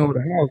 When I came over to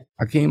the house,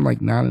 I came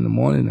like 9 a.m.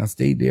 and I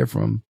stayed there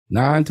from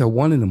 9 to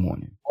 1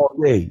 a.m. all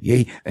day.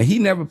 Yeah. And he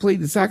never played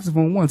the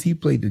saxophone once. He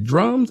played the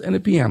drums and the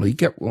piano. He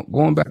kept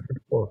going back and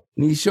forth.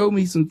 And he showed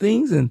me some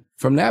things. And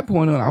from that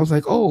point on, I was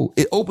like, oh,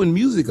 it opened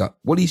music up.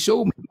 What he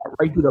showed me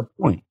right to the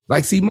point.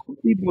 Like, see,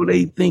 most people,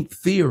 they think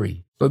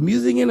theory, but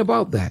music ain't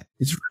about that.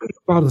 It's really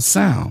about a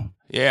sound.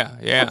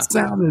 Yeah. What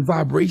sound and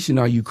vibration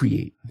are you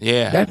creating?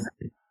 Yeah. That's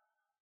it.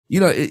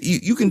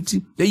 You can,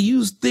 they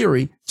use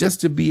theory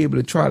just to be able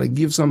to try to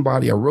give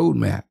somebody a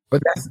roadmap,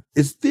 but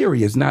it's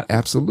theory. It's not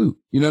absolute.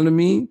 You know what I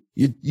mean?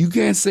 You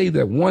can't say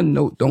that one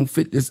note don't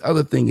fit this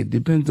other thing. It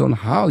depends on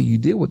how you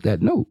deal with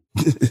that note.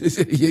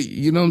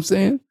 You know what I'm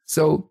saying?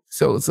 So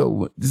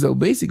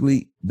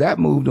basically that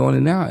moved on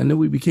and then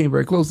we became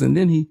very close. And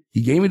then he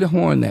gave me the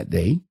horn that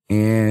day.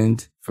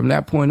 And from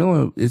that point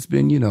on, we've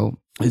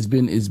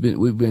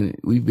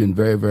been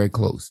very, very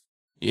close.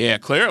 Yeah,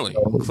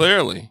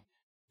 clearly.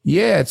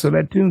 Yeah, so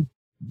that tune,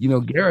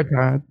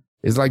 Garrettized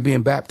is like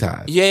being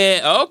baptized.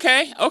 Yeah,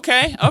 okay.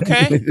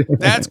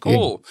 That's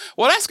cool.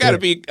 Well, that's got to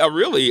be a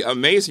really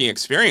amazing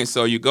experience.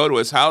 So you go to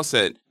his house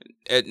at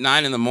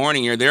 9 a.m.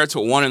 You're there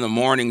till 1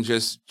 a.m.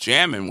 just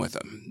jamming with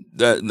him.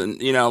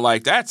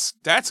 That's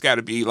got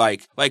to be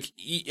like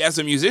as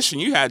a musician,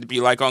 you had to be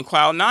like on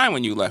cloud 9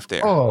 when you left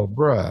there. Oh,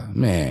 bruh,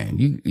 man,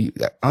 you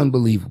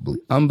unbelievably.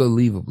 I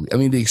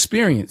mean, the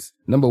experience,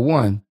 number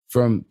one.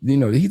 From,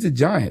 he's a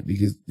giant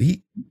because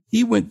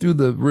he went through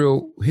the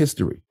real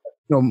history.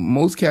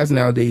 Most cats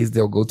nowadays,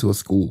 they'll go to a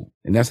school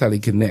and that's how they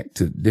connect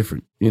to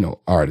different,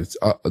 artists,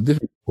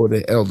 different for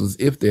their elders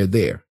if they're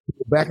there.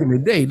 Back in the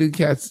day, the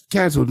cats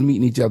was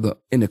meeting each other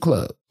in the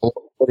club or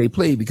they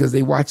played because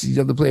they watched each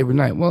other play every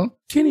night. Well,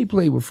 Kenny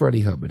played with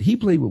Freddie Hubbard. He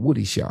played with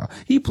Woody Shaw.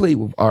 He played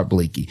with Art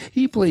Blakey.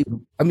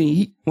 When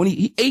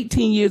he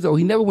 18 years old,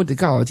 he never went to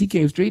college. He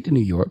came straight to New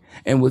York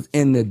and was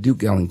in the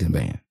Duke Ellington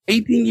band.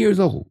 18 years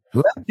old,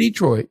 left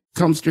Detroit,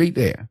 come straight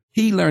there.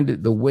 He learned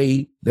it the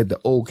way that the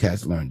old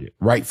cats learned it,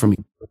 right from me.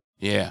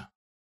 Yeah,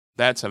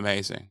 that's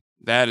amazing.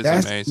 That's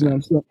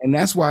amazing. And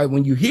that's why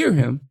when you hear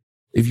him,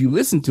 if you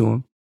listen to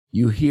him,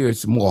 you hear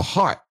it's more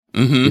heart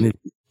than it's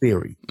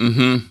theory.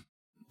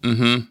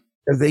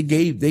 Because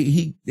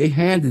they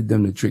handed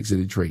them the tricks of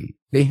the trade.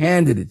 They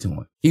handed it to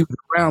him. He was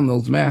around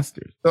those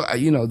masters. So,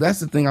 that's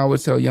the thing I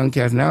always tell young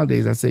cats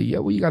nowadays. I say, yeah,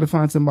 well, you got to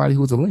find somebody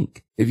who's a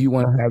link. If you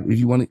want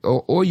to,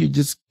 or you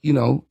just,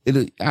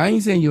 I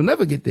ain't saying you'll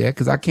never get there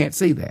because I can't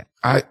say that.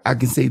 I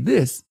can say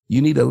this.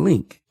 You need a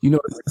link.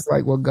 It's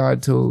like what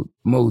God told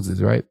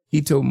Moses, right?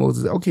 He told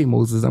Moses, okay,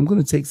 Moses, I'm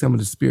going to take some of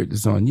the spirit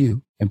that's on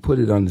you and put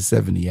it on the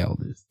 70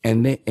 elders.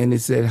 And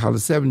it said how the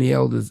 70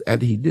 elders,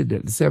 after he did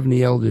that, the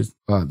 70 elders,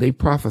 they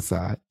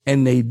prophesied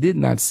and they did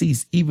not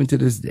cease even to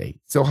this day.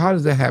 So how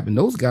does that happen?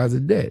 Those guys are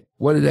dead.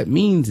 What that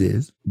means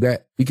is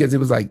that because it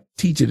was like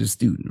teacher to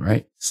student,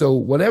 right? So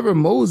whatever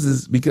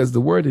Moses, because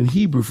the word in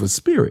Hebrew for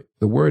spirit,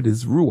 the word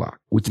is ruach,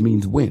 which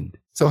means wind.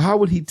 So how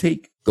would he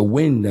take the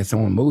wind that's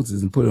on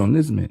Moses and put it on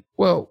this man?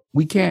 Well,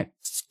 we can't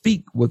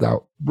speak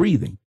without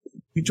breathing.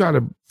 You try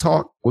to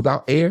talk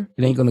without air,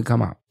 it ain't going to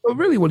come out. But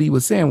really what he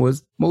was saying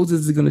was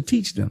Moses is going to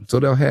teach them. So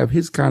they'll have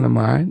his kind of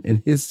mind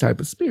and his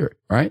type of spirit,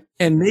 right?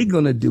 And they're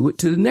going to do it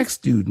to the next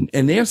student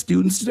and their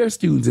students to their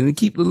students and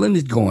keep the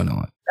lineage going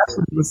on. That's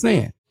what he was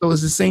saying. So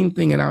it's the same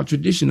thing in our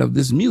tradition of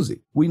this music.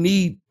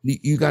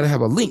 You got to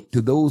have a link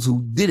to those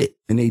who did it,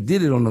 and they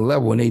did it on the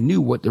level and they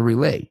knew what to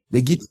relay.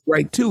 They get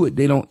right to it.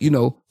 They don't,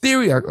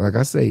 theory, like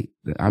I say,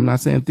 I'm not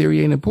saying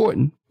theory ain't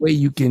important.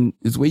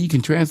 It's where you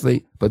can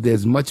translate, but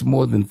there's much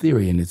more than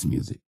theory in this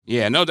music.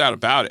 Yeah, no doubt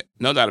about it.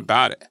 No doubt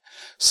about it.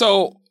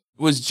 So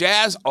was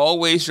jazz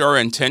always your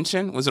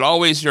intention? Was it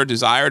always your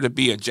desire to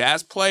be a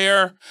jazz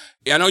player?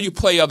 I know you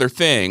play other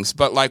things,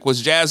 but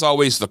was jazz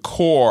always the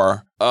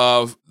core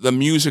of the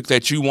music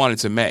that you wanted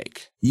to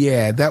make?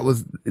 Yeah, that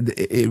was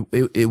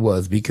it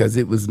was because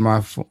it was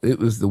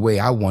the way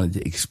I wanted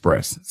to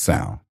express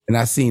sound. And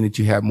I seen that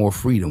you had more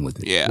freedom with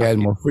it. Yeah. You had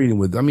more freedom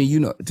with it. I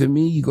mean, to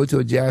me, you go to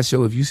a jazz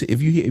show, if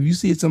you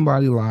see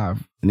somebody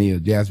live and they're a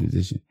jazz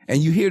musician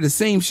and you hear the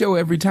same show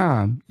every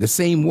time, the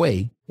same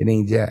way, it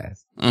ain't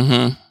jazz.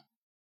 Mm-hmm.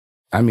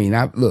 I mean,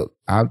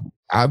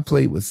 I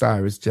played with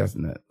Cyrus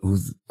Chestnut,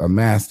 who's a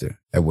master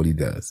at what he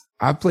does.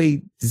 I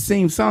played the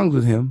same songs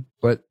with him,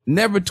 but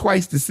never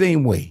twice the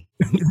same way.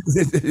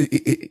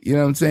 You know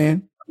what I'm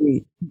saying? I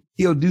mean,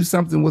 he'll do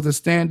something with a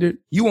standard.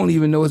 You won't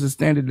even know it's a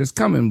standard that's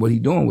coming, what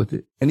he's doing with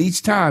it. And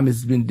each time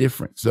it's been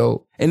different.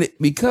 So,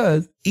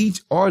 because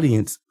each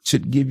audience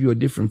should give you a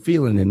different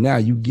feeling, and now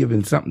you're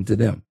giving something to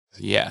them.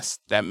 Yes,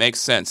 that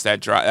makes sense.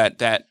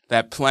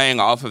 That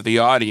playing off of the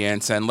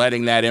audience and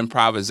letting that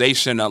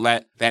improvisation,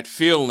 that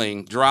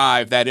feeling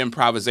drive that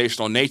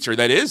improvisational nature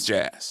that is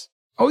jazz.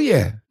 Oh,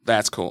 yeah.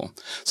 That's cool.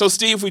 So,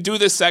 Steve, we do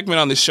this segment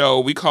on the show.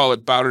 We call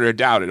it Bout It or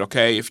Doubt It,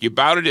 okay? If you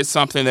bout it, it's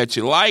something that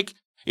you like.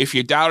 If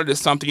you doubt it,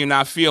 it's something you're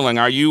not feeling.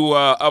 Are you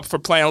up for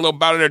playing a little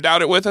Bout It or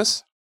Doubt It with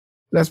us?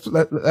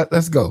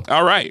 Let's go.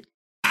 All right.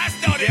 I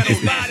started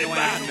this body.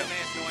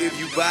 If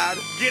you bout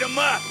it, get them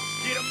up.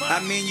 I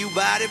mean you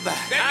body.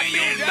 I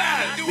mean you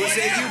body. We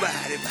say you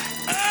body.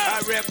 I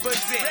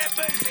represent.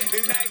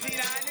 It's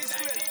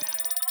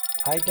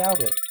 1993. I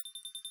doubt it.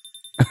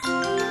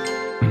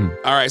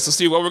 All right, so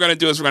Steve, what we're going to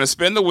do is we're going to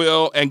spin the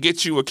wheel and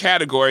get you a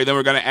category. Then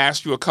we're going to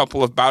ask you a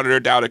couple of Bout It or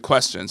Doubt It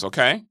questions,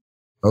 okay?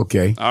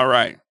 Okay. All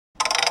right.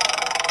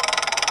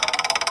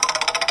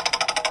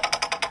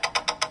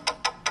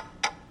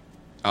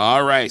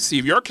 All right,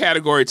 Steve, your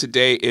category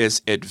today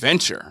is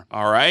adventure,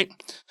 all right?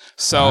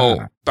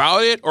 So,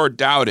 Bout It or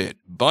Doubt It,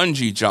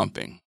 bungee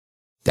jumping.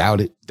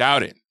 Doubt it.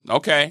 Doubt it.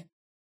 Okay.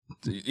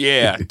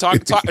 Yeah,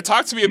 talk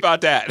to me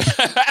about that.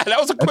 That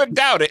was a quick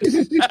doubt it.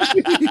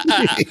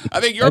 I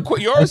think your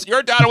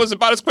doubt it was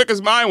about as quick as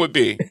mine would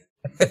be.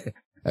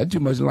 That's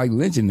too much like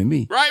lynching to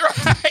me. Right.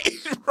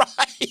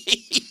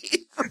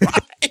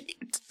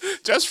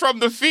 Just from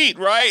the feet,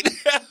 right?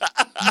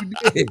 I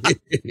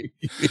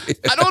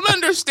don't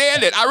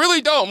understand it. I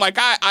really don't.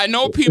 I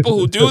know people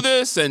who do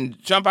this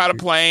and jump out of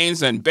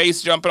planes and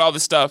base jump and all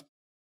this stuff,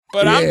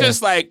 but yeah. I'm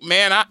just like,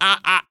 man,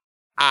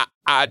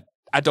 I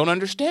don't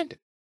understand it.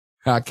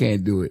 I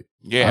can't do it.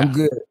 Yeah, I'm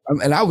good.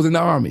 And I was in the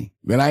Army.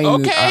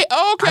 Okay.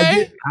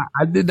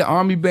 I did the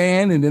Army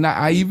band, and then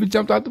I even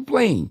jumped out the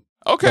plane.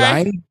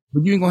 Okay.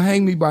 But you ain't gonna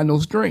hang me by no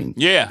string.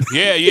 Yeah.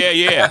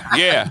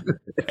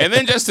 And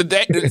then just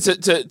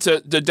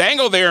to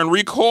dangle there and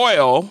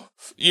recoil,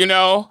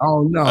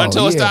 Oh no!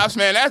 Until it stops,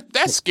 man.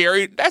 That's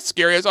scary. That's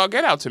scary as all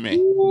get out to me.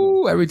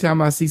 Ooh, every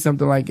time I see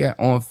something like that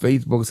on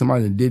Facebook,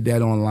 somebody that did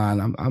that online,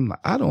 I'm like,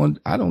 I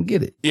don't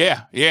get it.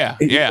 Yeah. You know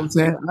what I'm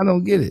saying? I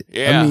don't get it.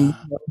 Yeah. I mean,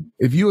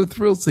 if you're a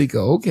thrill seeker,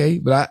 okay,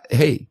 but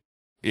hey.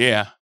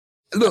 Yeah.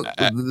 Look,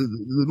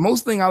 the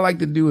most thing I like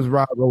to do is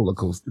ride roller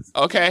coasters.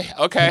 Okay.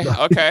 I'm on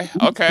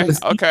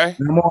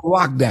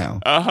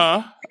lockdown.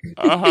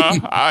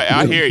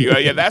 I hear you.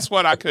 Yeah, that's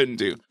what I couldn't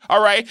do.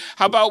 All right.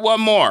 How about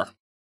one more?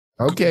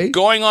 Okay.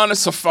 Going on a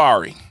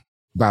safari.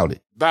 About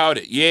it.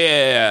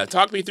 Yeah.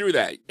 Talk me through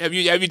that. Have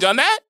you done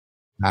that?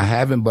 I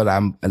haven't, but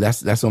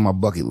that's on my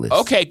bucket list.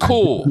 Okay,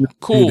 cool.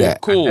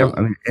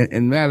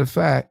 And matter of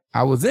fact,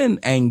 I was in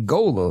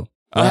Angola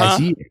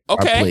last year.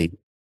 Okay. I played,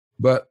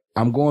 but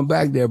I'm going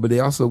back there, but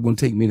they also going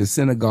to take me to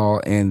Senegal,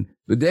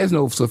 but there's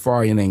no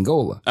safari in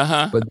Angola.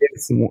 But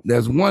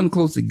there's one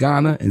close to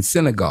Ghana and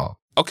Senegal.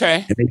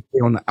 Okay. And they stay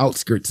on the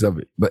outskirts of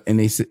it,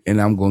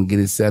 and I'm going to get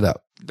it set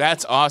up.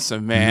 That's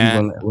awesome,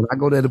 man. When I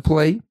go there to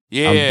play,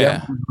 I'm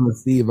definitely going to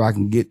see if I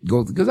can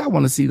go, because I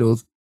want to see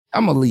those.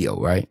 I'm a Leo,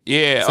 right?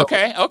 Yeah. So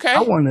okay.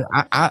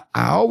 I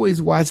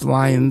always watch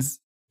lions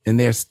and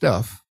their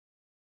stuff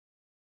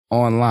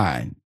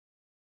online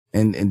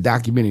and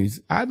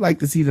documentaries. I'd like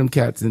to see them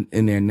cats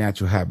in their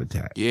natural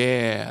habitat.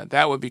 Yeah,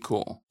 that would be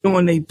cool.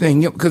 Doing their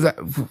thing, because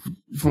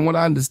from what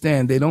I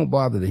understand, they don't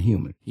bother the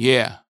human.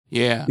 Yeah.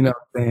 Yeah. You know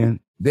what I'm saying?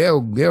 They're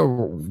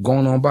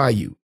going on by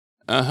you.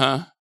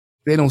 Uh-huh.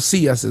 They don't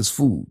see us as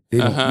food. They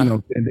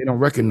don't, they don't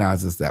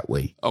recognize us that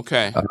way.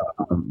 Okay.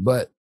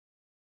 But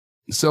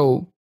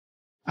so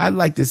I'd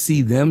like to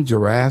see them,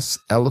 giraffes,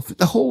 elephant,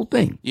 the whole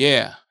thing.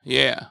 Yeah.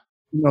 Yeah.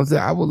 You know what I'm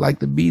saying? I would like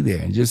to be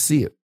there and just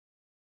see it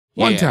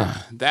one time.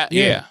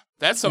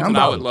 That's something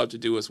I would love to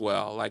do as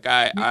well. Like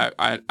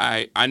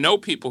I know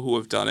people who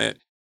have done it.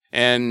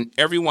 And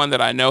everyone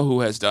that I know who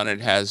has done it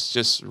has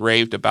just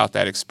raved about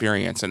that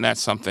experience. And that's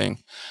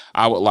something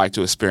I would like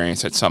to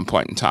experience at some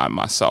point in time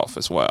myself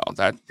as well.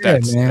 That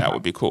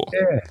would be cool.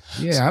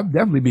 Yeah, I'd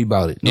definitely be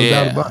about it. No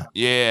doubt about it.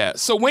 Yeah.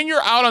 So when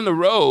you're out on the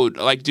road,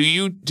 like, do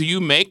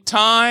you make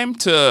time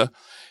to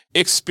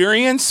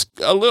experience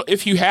a little,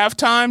 if you have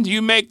time, do you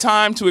make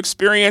time to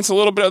experience a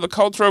little bit of the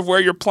culture of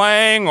where you're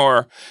playing,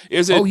 or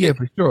is it? Oh yeah,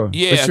 for sure.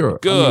 Yeah, for sure.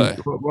 Good. I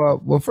mean,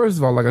 well, first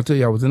of all, like I tell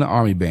you, I was in the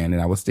Army band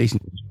and I was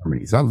stationed in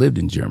Germany. So I lived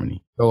in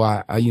Germany. So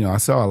I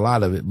saw a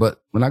lot of it,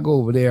 but when I go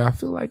over there, I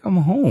feel like I'm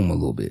home a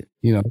little bit.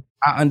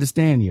 I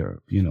understand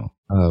Europe,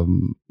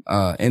 and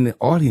the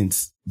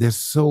audience, they're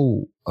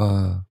so,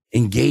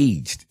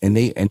 engaged and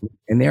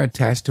they're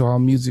attached to our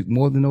music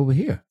more than over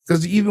here.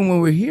 Because even when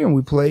we're here and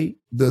we play,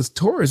 the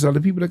tourists are the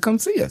people that come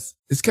see us.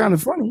 It's kind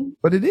of funny,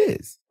 but it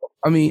is.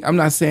 I mean, I'm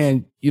not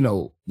saying,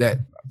 that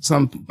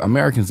some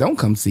Americans don't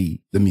come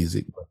see the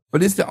music,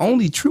 but it's the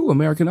only true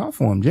American art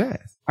form,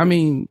 jazz. I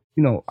mean,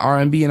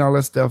 R&B and all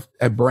that stuff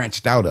that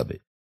branched out of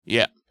it.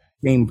 Yeah.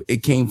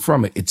 It came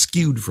from it. It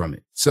skewed from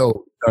it. So, you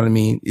know what I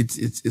mean?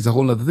 It's a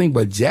whole nother thing,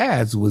 but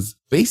jazz was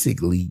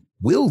basically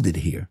wielded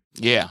here.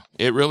 Yeah,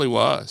 it really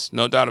was.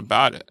 No doubt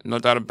about it. No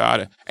doubt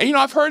about it. And,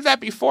 I've heard that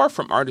before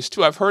from artists,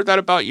 too. I've heard that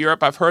about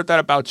Europe. I've heard that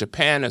about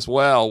Japan as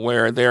well,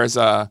 where there's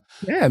a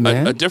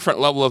different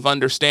level of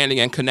understanding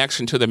and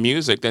connection to the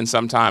music than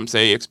sometimes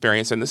they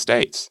experience in the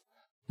States.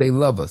 They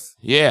love us.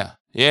 Yeah,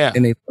 yeah.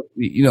 And they,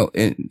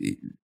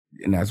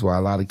 and that's why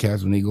a lot of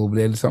cats, when they go over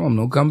there, some of them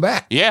don't come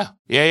back. Yeah.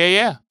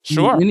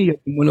 Sure. Many of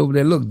them went over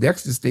there. Look,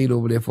 Dexter stayed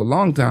over there for a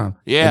long time.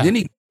 Yeah. And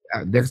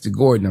then Dexter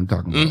Gordon, I'm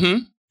talking about.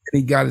 Mm-hmm. And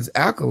he got his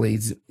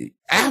accolades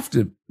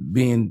after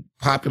being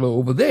popular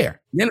over there.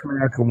 Then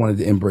America wanted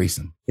to embrace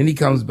him. Then he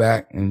comes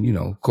back and,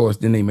 of course,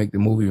 then they make the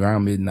movie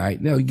around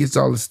midnight. He gets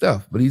all the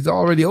stuff, but he's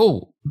already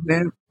old.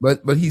 Man,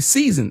 but he's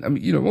seasoned. I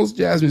mean, most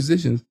jazz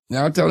musicians,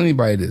 now I'll tell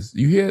anybody this.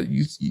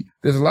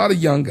 There's a lot of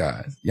young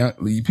guys,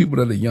 people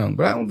that are young,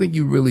 but I don't think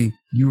you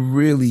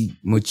really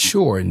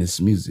mature in this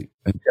music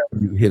until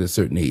you hit a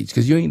certain age,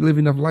 because you ain't lived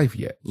enough life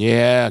yet.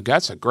 Yeah,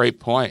 that's a great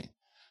point.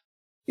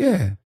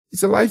 Yeah,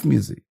 it's a life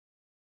music.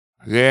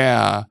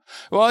 Yeah.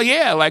 Well,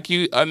 yeah,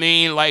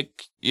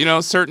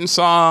 certain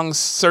songs,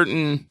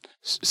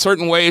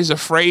 certain ways of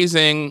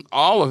phrasing,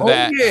 all of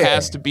that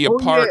has to be a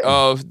part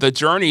of the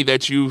journey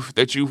that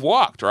you've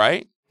walked,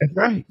 right?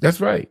 That's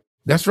right.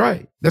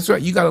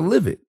 You got to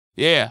live it.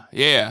 Yeah.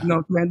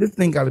 Man, this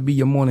thing got to be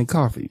your morning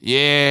coffee.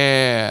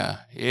 Yeah.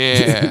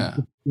 You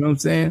know what I'm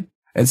saying?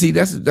 And see,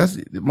 that's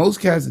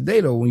most cats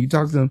today, though, when you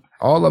talk to them,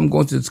 all of them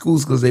going to the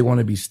schools because they want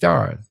to be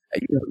stars.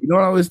 You know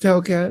what I always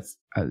tell cats?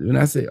 When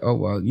I say, oh,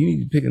 well, you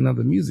need to pick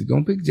another music,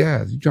 don't pick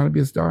jazz. You're trying to be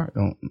a star?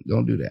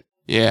 Don't do that.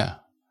 Yeah.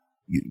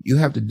 You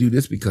have to do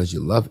this because you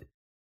love it.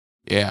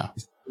 Yeah.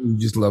 You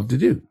just love to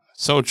do.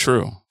 So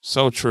true.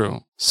 So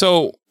true.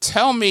 So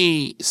tell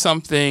me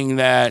some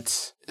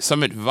advice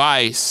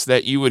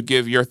that you would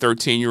give your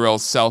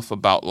 13-year-old self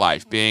about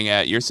life.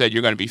 You said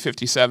you're going to be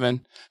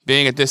 57,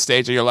 being at this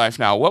stage of your life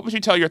now. What would you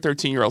tell your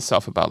 13-year-old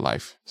self about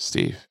life,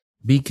 Steve?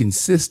 Be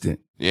consistent.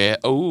 Yeah.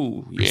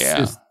 Oh,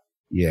 yeah.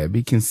 Yeah,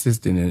 be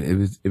consistent.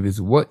 And if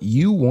it's what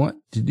you want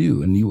to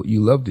do and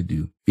you love to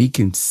do, be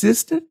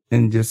consistent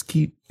and just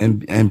keep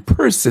and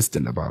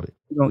persistent about it.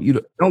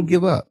 You don't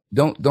give up.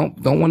 Don't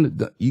want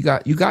to. You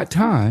got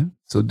time,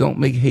 so don't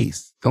make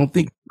haste. Don't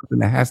think something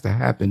that has to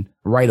happen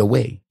right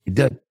away. It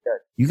doesn't.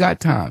 You got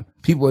time.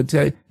 People would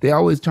tell you, they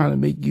always trying to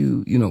make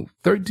you,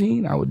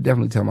 13. I would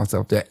definitely tell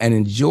myself that and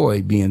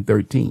enjoy being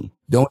 13.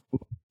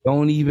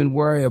 Don't even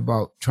worry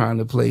about trying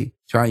to play.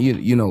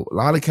 A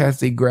lot of cats,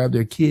 they grab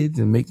their kids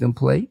and make them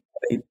play,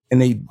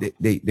 and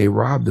they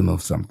rob them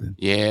of something.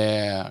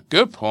 Yeah,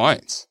 good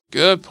points.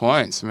 Good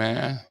points,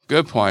 man.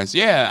 Good points.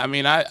 Yeah, I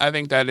mean, I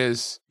think that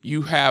is,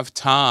 you have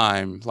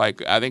time.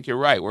 Like, I think you're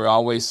right. We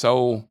always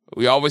want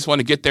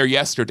to get there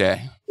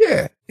yesterday.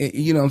 Yeah,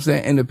 you know what I'm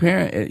saying? And the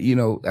parent,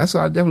 that's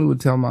what I definitely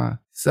would tell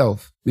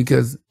myself,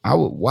 because I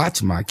would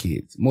watch my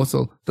kids more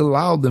so to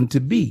allow them to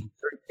be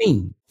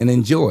 13 and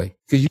enjoy,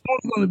 because you're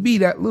only going to be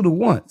that little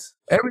once.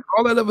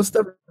 All that other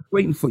stuff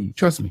waiting for you.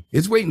 Trust me.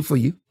 It's waiting for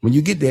you. When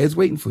you get there, it's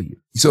waiting for you.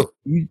 So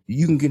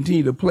you can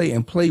continue to play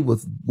and play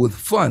with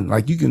fun.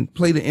 Like you can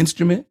play the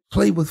instrument,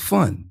 play with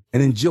fun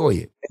and enjoy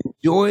it.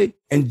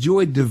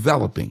 Enjoy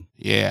developing.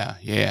 Yeah.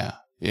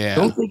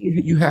 Don't think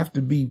you have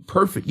to be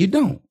perfect. You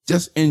don't.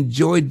 Just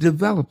enjoy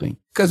developing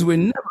because we're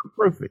never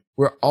perfect.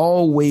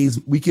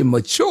 We can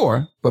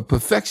mature, but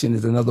perfection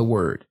is another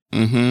word.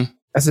 Mm-hmm.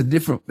 That's a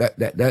different, that's,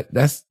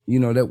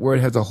 that word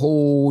has a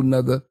whole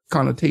nother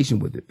connotation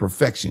with it,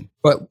 perfection.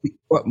 But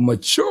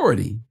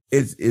maturity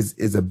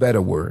is a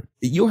better word.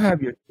 You'll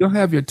have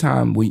your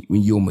time when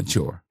you'll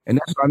mature. And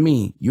that's what I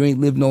mean. You ain't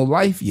lived no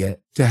life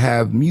yet to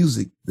have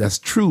music that's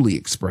truly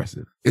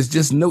expressive. It's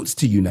just notes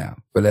to you now.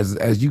 But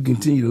as you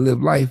continue to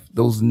live life,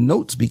 those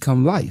notes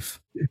become life.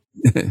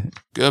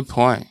 Good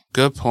point.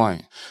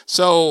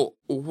 So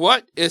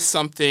what is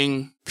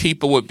something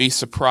people would be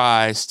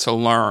surprised to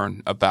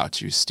learn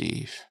about you,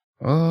 Steve?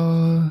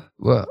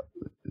 Well,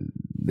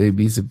 they'd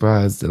be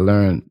surprised to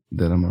learn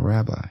that I'm a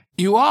rabbi.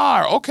 You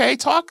are? Okay.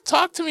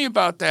 Talk to me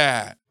about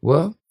that.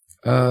 Well,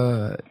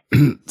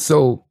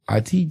 so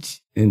I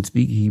teach and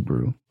speak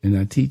Hebrew, and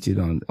I teach it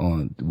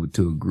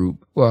to a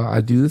group. Well,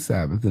 I do the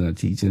Sabbath and I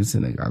teach in the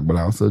synagogue, but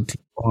I also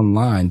teach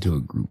online to a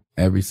group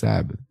every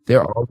Sabbath.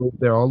 They're all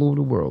over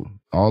the world,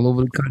 all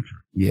over the country.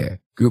 Yeah.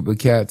 Group of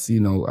cats,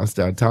 I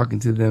started talking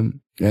to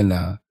them and,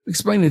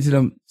 explaining to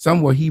them.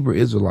 Some were Hebrew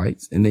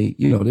Israelites and they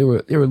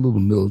were a little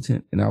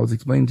militant, and I was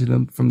explaining to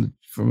them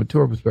from a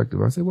Torah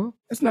perspective. I said, well,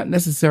 that's not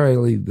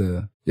necessarily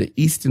the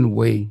Eastern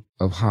way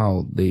of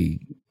how they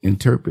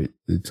interpret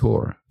the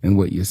Torah and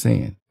what you're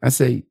saying. I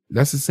say,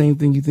 that's the same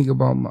thing you think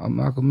about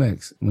Malcolm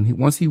X.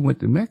 Once he went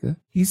to Mecca,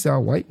 he saw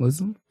white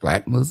Muslim,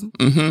 black Muslim.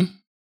 Mm-hmm.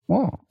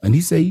 Oh, and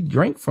he said he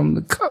drank from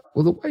the cup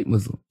with a white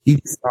Muslim. He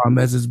saw him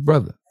as his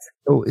brother.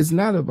 So it's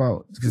not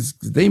about, because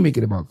they make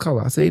it about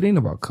color. I say it ain't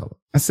about color.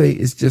 I say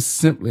it's just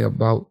simply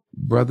about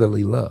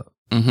brotherly love.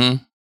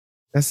 Mm-hmm.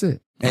 That's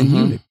it. And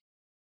unity.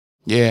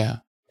 Yeah.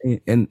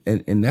 And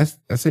that's,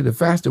 I say the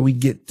faster we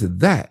get to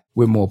that,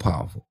 we're more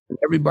powerful.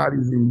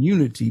 Everybody's in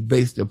unity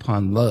based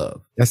upon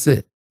love. That's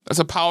it. That's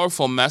a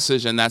powerful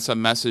message. And that's a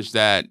message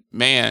that,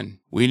 man,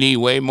 we need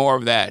way more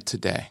of that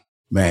today.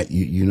 Man,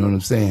 you know what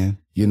I'm saying?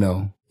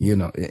 And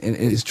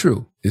it's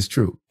true. It's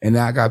true. And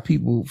I got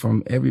people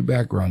from every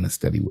background that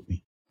study with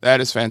me. That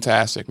is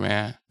fantastic,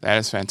 man. That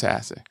is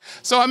fantastic.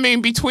 So, I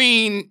mean,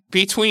 between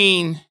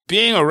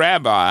being a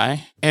rabbi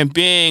and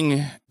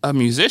being a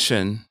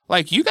musician,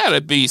 like you got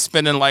to be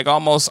spending like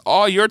almost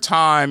all your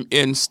time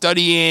in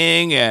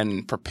studying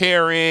and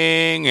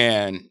preparing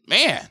and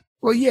man.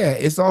 Well, yeah,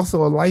 it's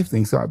also a life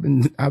thing. So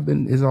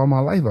it's all my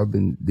life I've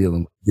been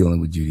dealing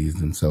with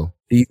Judaism. So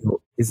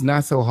it's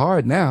not so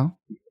hard now,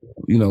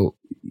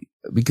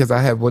 because I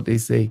have what they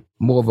say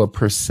more of a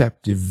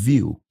perceptive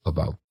view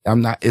about.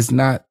 It's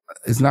not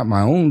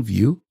my own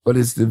view, but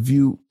it's the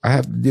view. I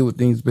have to deal with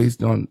things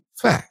based on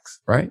facts,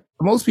 right?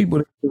 Most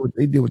people,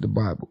 they deal with the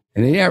Bible,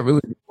 and they aren't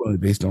really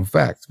based on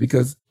facts,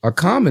 because a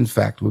common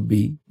fact would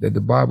be that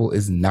the Bible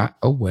is not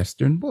a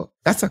Western book.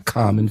 That's a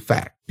common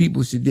fact.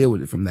 People should deal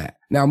with it from that.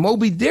 Now,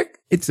 Moby Dick,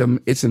 it's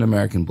an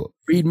American book.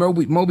 Read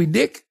Moby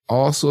Dick,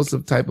 all sorts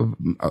of type of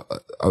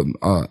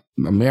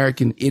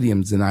American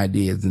idioms and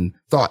ideas and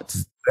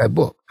thoughts. That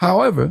book.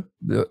 However,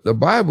 the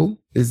Bible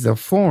is a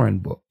foreign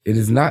book. It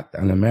is not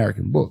an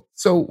American book.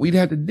 So we'd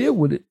have to deal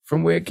with it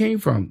from where it came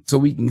from so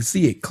we can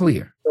see it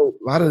clear. So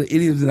a lot of the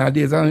idioms and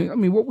ideas, I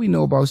mean, what we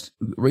know about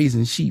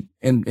raising sheep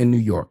in New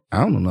York, I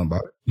don't know nothing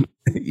about it.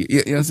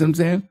 You know what I'm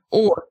saying?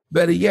 Or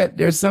better yet,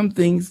 there's some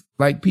things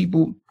like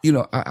people,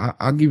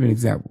 I'll give you an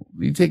example.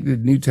 You take the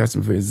New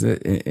Testament, for instance,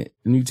 the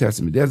New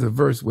Testament, there's a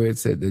verse where it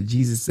said that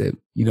Jesus said,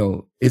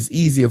 it's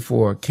easier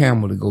for a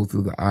camel to go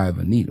through the eye of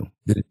a needle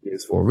than it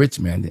is for a rich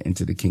man to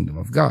enter the kingdom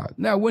of God.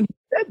 Now, when he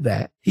said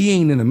that, he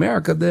ain't in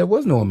America. There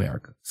was no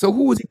America. So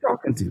who was he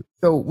talking to?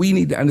 So we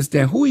need to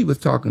understand who he was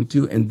talking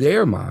to in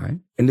their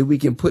mind, and then we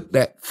can put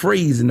that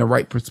phrase in the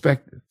right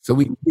perspective so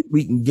we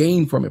can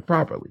gain from it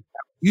properly.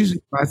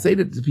 Usually when I say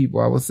that to people,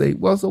 I will say,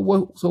 well, so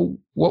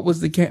what was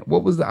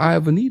the eye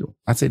of a needle?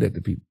 I say that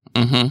to people.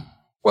 Mm-hmm.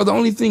 Well, the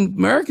only thing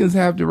Americans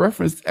have to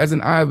reference as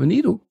an eye of a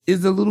needle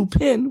is the little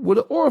pin with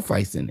an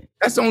orifice in it.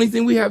 That's the only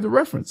thing we have to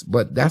reference.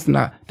 But that's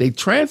not, they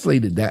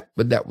translated that,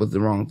 but that was the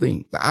wrong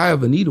thing. The eye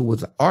of a needle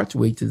was an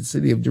archway to the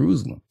city of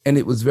Jerusalem, and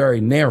it was very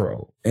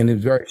narrow and it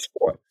was very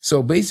short.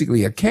 So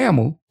basically a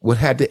camel would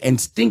have to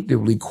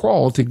instinctively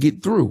crawl to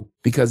get through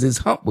because his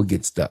hump would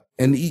get stuck.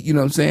 And you know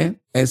what I'm saying?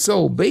 And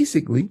so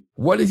basically,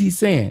 what is he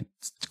saying?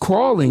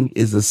 Crawling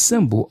is a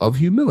symbol of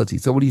humility.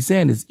 So what he's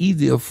saying is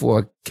easier for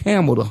a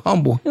camel to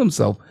humble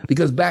himself,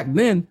 because back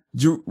then,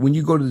 when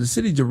you go to the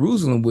city of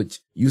Jerusalem, which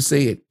you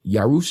say it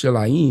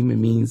Yerushalayim, it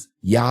means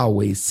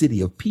Yahweh,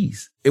 city of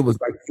peace. It was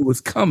like he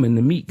was coming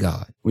to meet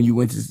God. When you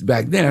went to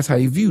back then, that's how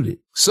you viewed it.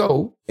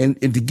 So, and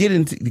to get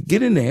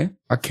in there,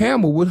 a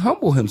camel would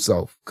humble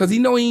himself because he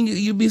know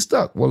you'd be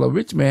stuck. Well, a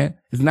rich man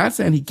is not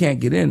saying he can't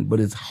get in, but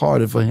it's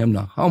harder for him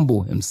to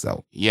humble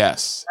himself.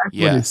 Yes. That's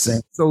what it's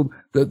saying. So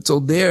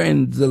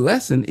therein the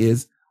lesson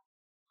is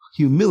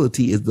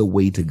humility is the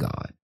way to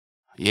God.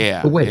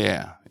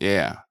 Yeah.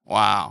 Yeah.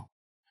 Wow.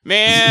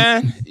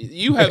 Man,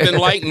 you have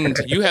enlightened.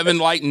 You have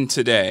enlightened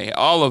today,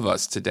 all of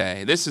us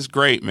today. This is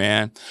great,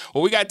 man.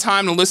 Well, we got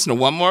time to listen to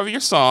one more of your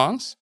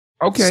songs.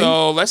 Okay.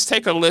 So let's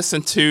take a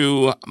listen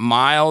to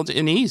Mild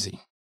and Easy.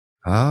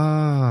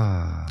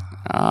 Yeah.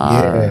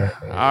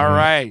 All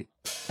right.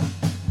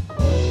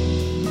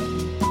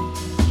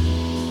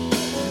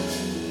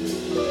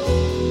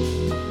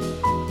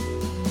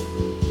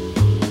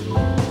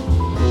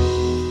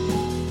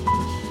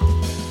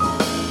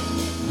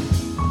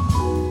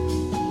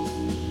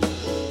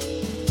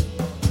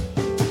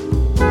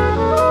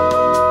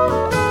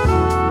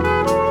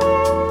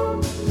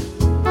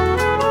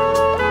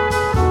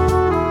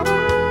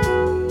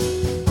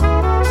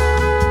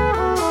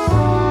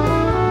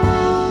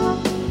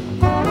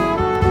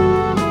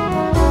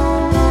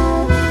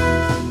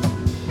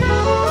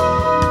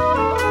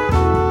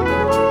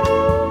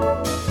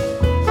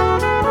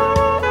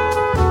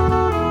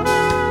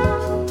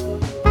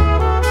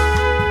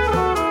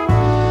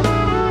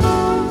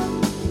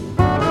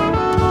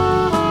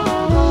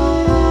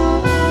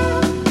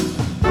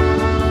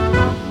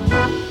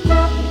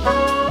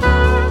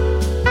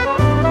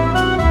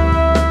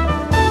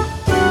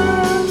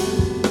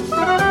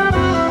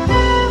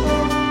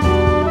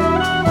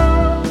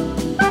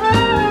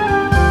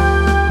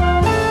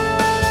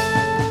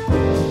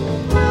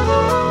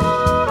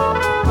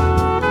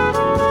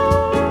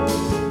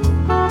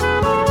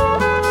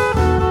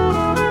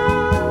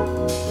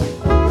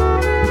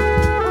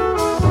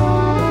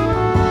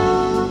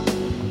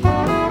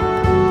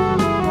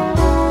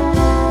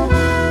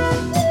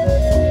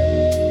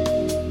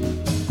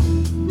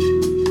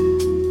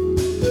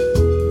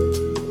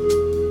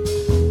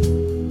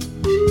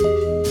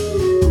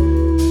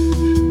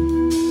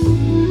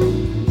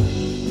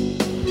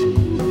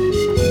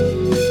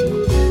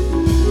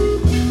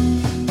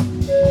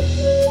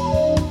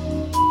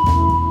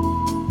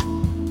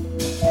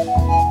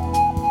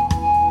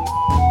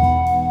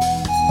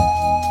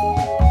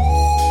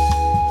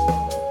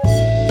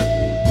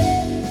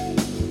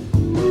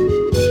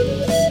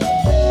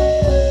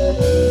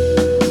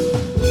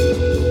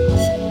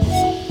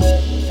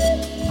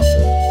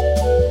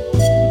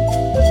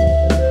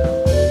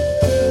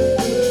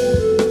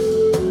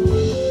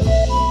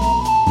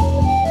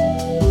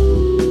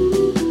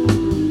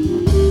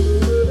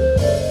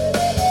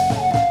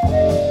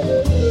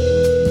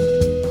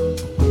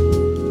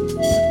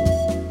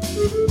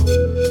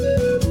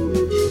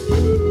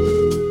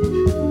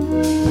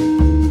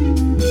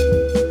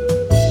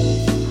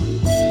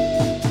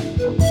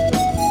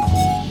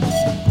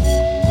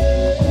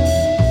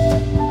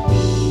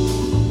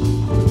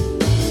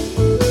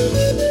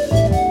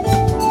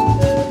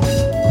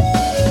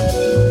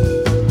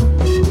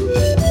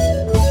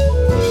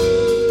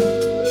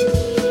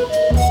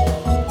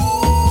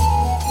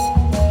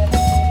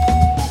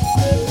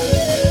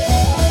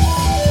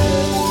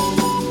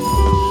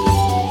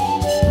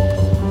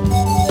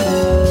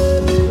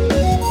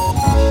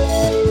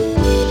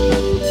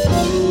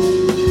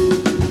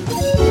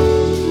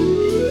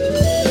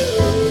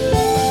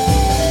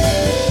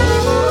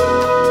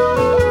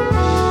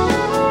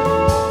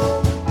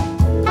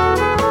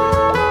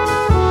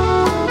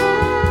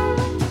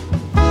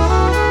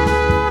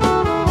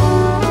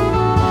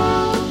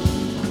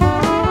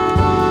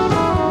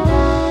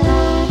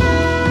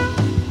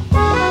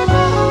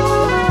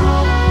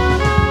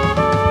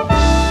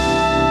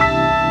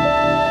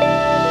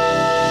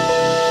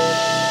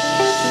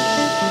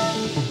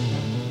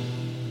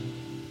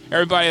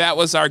 Everybody, that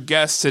was our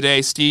guest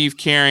today, Steve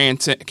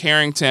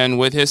Carrington,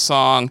 with his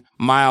song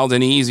Mild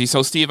and Easy.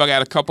 So, Steve, I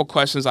got a couple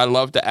questions I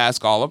love to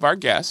ask all of our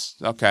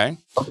guests. Okay.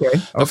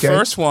 The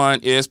first one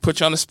is put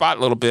you on the spot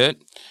a little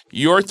bit.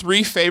 Your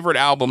 3 favorite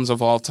albums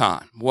of all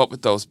time. What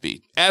would those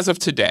be? As of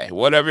today,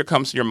 whatever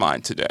comes to your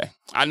mind today.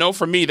 I know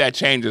for me that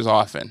changes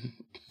often.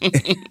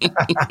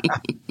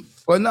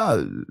 Well,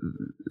 no,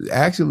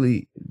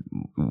 actually,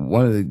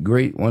 one of the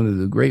great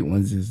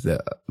ones is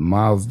the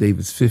Miles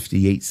Davis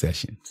 58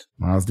 sessions.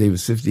 Miles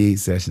Davis 58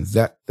 sessions.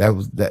 That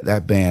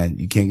band,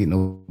 you can't get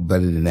no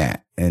better than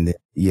that. And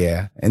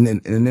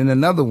and then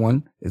another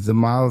one is the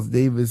Miles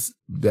Davis,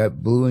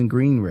 that Blue and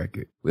Green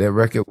record. That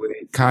record with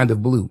Kind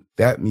of Blue.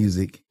 That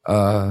music.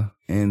 And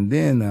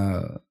then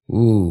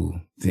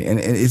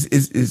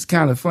it's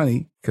kind of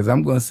funny because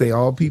I'm going to say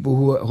all people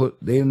who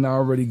they've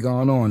already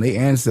gone on, they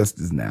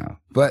ancestors now.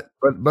 But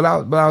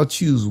I'll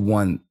choose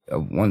one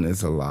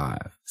that's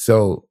alive.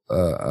 So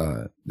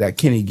that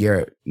Kenny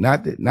Garrett,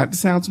 not the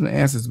Sounds from the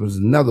Ancestors, but there's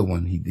another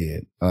one he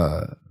did.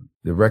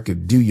 The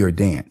record Do Your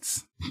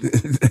Dance.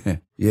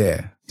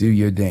 Yeah, Do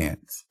Your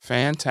Dance.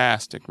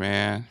 Fantastic,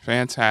 man.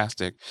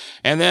 Fantastic.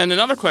 And then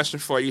another question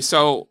for you.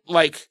 So,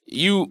 like,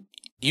 you're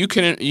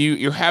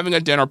having a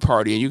dinner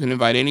party and you can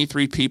invite any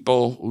 3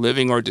 people,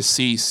 living or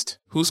deceased.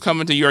 Who's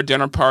coming to your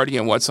dinner party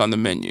and what's on the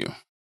menu?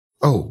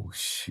 Oh,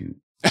 shoot.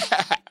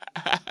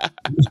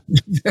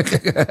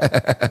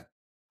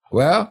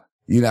 Well,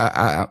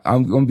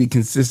 I'm going to be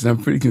consistent.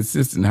 I'm pretty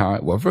consistent.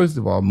 Well, first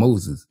of all,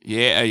 Moses.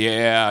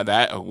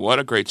 Yeah. What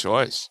a great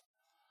choice.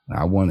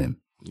 I want him.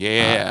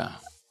 Yeah.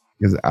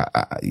 Because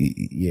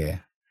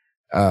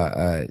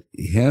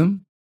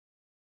him.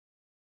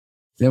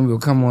 Then we'll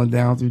come on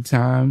down through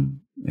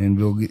time, and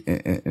we'll get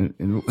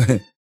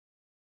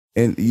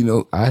and you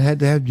know, I had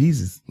to have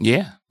Jesus.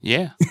 Yeah.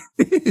 Yeah.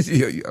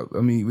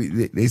 I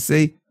mean, they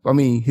say. I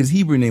mean, his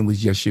Hebrew name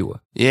was Yeshua.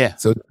 Yeah.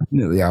 So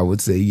definitely, I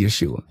would say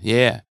Yeshua.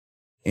 Yeah.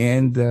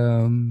 And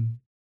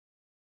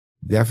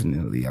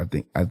definitely, I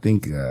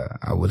think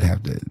I would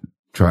have to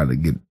try to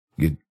get.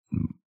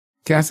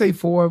 Can I say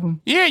 4 of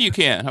them? Yeah, you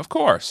can. Of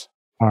course.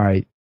 All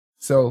right.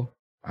 So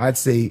I'd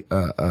say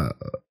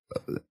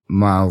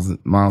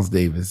Miles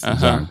Davis.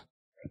 John.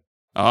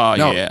 Oh,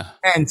 yeah.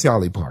 And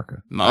Charlie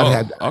Parker.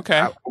 Oh, okay.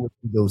 I would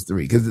do those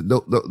 3 because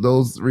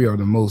those 3 are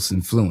the most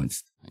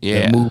influenced.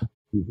 Yeah.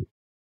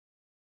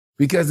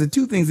 Because the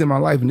 2 things in my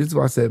life, and this is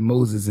why I said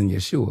Moses and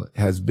Yeshua,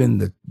 has been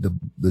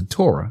the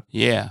Torah.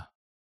 Yeah.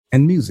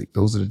 And music.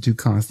 Those are the 2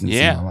 constants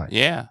in my life.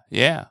 Yeah.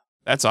 Yeah.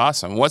 That's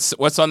awesome.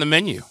 What's on the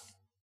menu?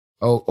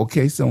 Oh,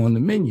 okay. So on the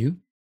menu,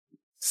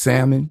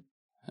 salmon.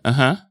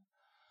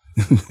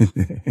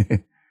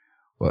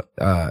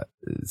 Well,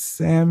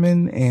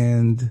 salmon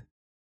and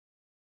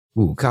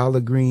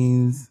collard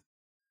greens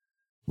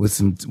with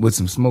some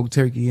smoked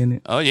turkey in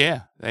it. Oh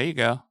yeah, there you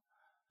go.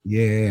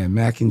 Yeah,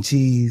 mac and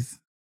cheese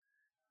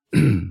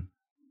and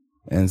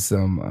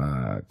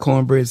some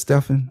cornbread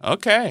stuffing.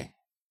 Okay.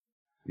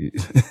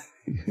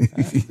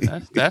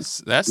 that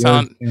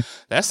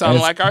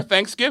sounds like our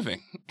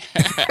Thanksgiving.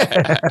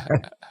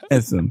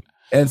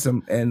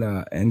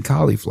 and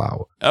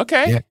cauliflower.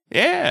 Okay.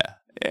 Yeah.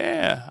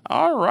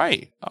 All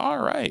right.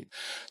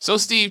 So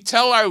Steve,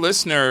 tell our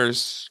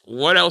listeners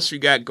what else you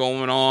got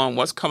going on,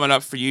 what's coming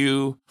up for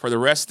you for the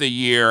rest of the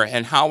year,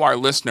 and how our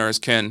listeners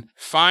can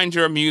find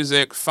your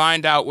music,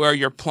 find out where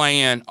you're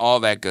playing, all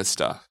that good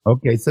stuff.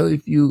 Okay. So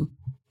if you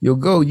can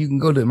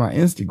go to my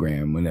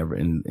Instagram whenever.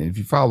 And if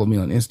you follow me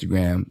on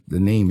Instagram, the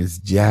name is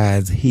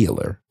Jazz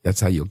Healer. That's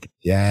how you'll get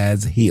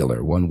Jazz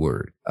Healer, one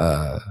word.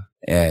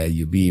 And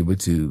you'll be able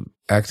to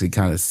actually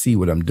kind of see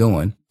what I'm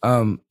doing.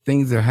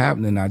 Things are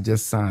happening. I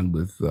just signed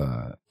with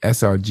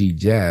SRG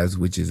Jazz,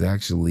 which is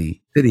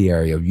actually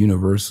subsidiary of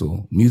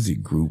Universal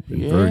Music Group.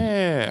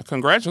 Yeah,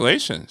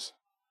 congratulations.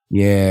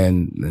 Yeah,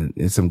 and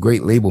some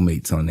great label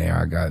mates on there.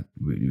 I got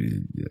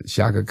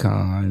Shaka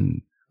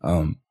Khan,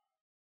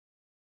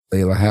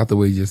 Layla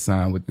Hathaway just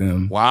signed with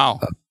them. Wow.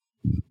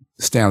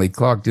 Stanley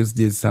Clark just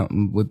did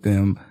something with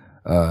them.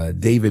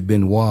 David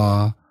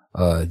Benoit,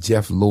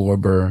 Jeff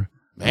Lorber.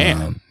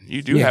 Man,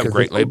 you do have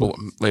great label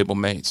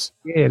mates.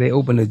 Yeah, they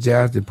opened a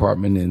jazz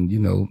department, and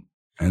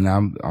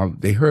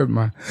they heard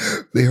my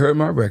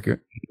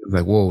record. It was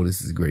like, whoa,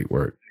 this is great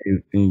work,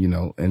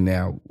 and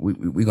now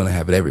we're gonna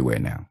have it everywhere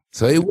now.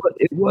 So it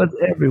was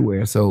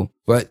everywhere. So,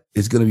 but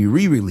it's gonna be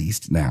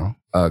re-released now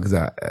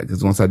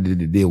because once I did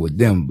the deal with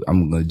them,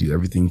 I'm gonna do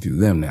everything through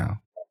them now.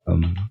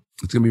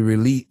 It's gonna be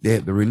released.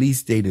 The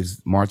release date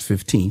is March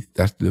 15th.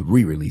 That's the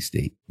re-release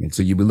date, and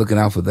so you'll be looking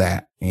out for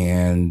that.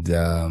 And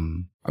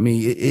I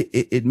mean,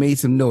 it made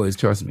some noise.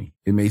 Trust me,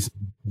 it made.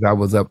 I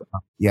was up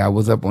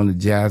on the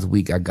Jazz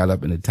Week. I got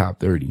up in the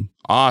top 30.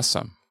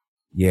 Awesome.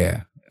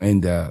 Yeah,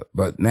 and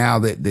but now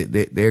that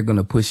they're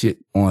gonna push it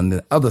on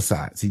the other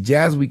side. See,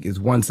 Jazz Week is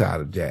one side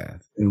of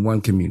jazz in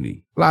one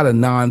community. A lot of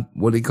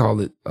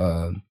non-public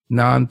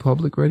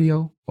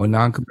radio or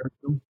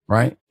non-commercial,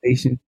 right?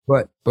 Station.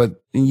 But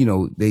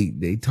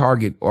they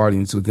target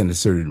audience within a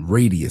certain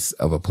radius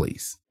of a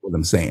place. What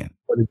I'm saying.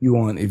 But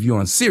if you're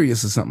on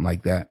Sirius or something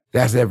like that,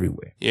 that's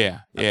everywhere.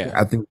 Yeah.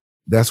 I think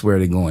that's where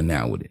they're going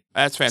now with it.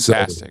 That's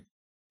fantastic. So,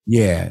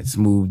 yeah, it's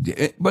moved,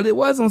 but it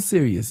was on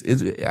Sirius.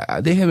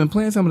 They have been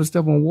playing some of the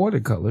stuff on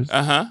Watercolors.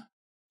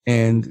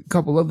 And a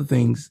couple other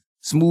things.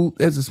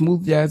 There's a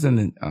smooth jazz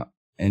and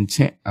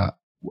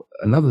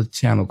another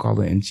channel called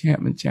the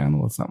Enchantment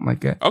Channel or something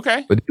like that.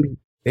 Okay. But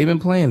they've been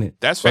playing it.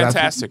 That's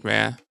fantastic,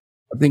 man.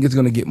 I think it's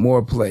going to get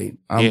more play.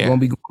 I'm going to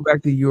be going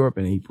back to Europe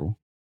in April.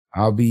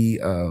 I'll be,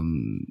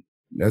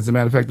 as a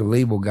matter of fact, the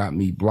label got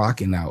me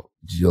blocking out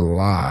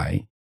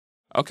July.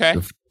 Okay.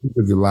 The 5th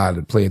of July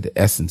to play at the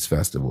Essence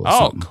Festival. Or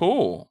something.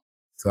 Cool.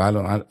 So I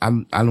don't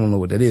know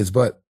what that is,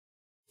 but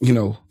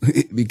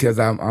because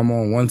I'm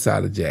on one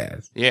side of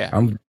jazz. Yeah.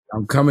 I'm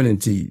coming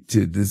into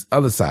this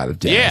other side of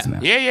jazz now.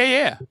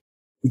 Yeah.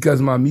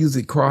 Because my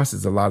music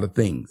crosses a lot of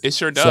things. It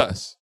sure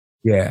does. So,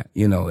 yeah,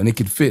 and it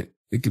could fit.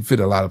 It could fit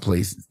a lot of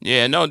places.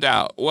 Yeah, no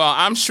doubt. Well,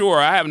 I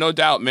have no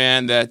doubt,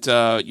 man, that,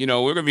 we're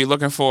going to be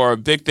looking for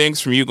big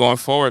things from you going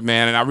forward,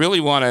 man. And I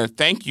really want to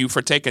thank you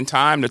for taking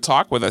time to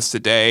talk with us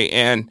today.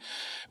 And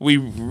we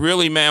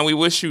really, man, we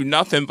wish you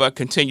nothing but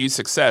continued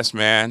success,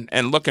 man.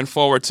 And looking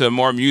forward to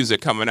more music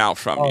coming out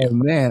from you. Oh,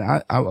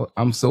 man,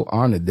 I'm so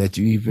honored that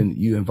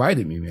you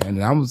invited me, man.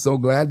 And I'm so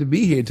glad to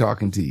be here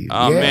talking to you.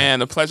 Oh, man,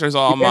 the pleasure's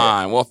all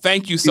mine. Well,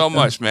 thank you so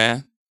much,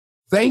 man.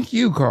 Thank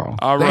you, Carl.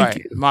 All right.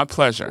 My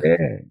pleasure.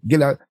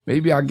 Yeah.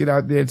 maybe I'll get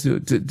out there to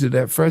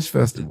that Fresh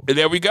Festival.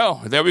 There we go.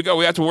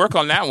 We have to work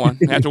on that one.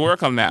 Yeah.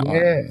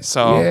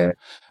 So, yeah.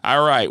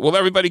 All right. Well,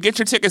 everybody, get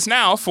your tickets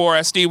now for,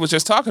 as Steve was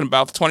just talking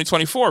about, the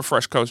 2024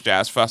 Fresh Coast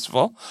Jazz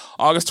Festival,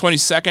 August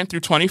 22nd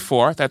through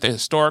 24th at the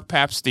historic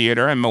Pabst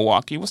Theater in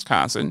Milwaukee,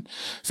 Wisconsin,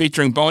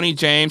 featuring Boney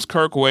James,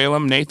 Kirk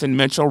Whalum, Nathan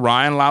Mitchell,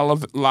 Ryan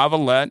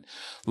Lavalette,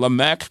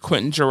 Lamech,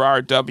 Quentin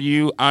Gerard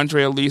W.,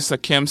 Andrea Lisa,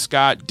 Kim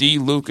Scott, D.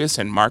 Lucas,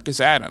 and Marcus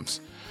Adams.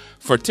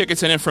 For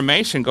tickets and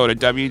information, go to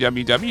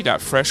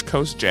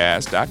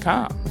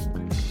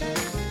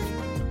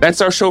www.freshcoastjazz.com.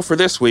 That's our show for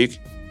this week.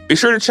 Be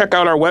sure to check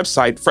out our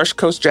website,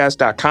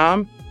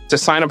 freshcoastjazz.com, to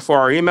sign up for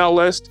our email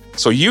list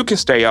so you can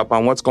stay up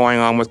on what's going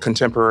on with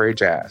contemporary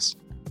jazz.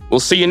 We'll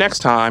see you next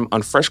time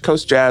on Fresh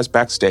Coast Jazz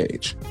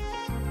Backstage.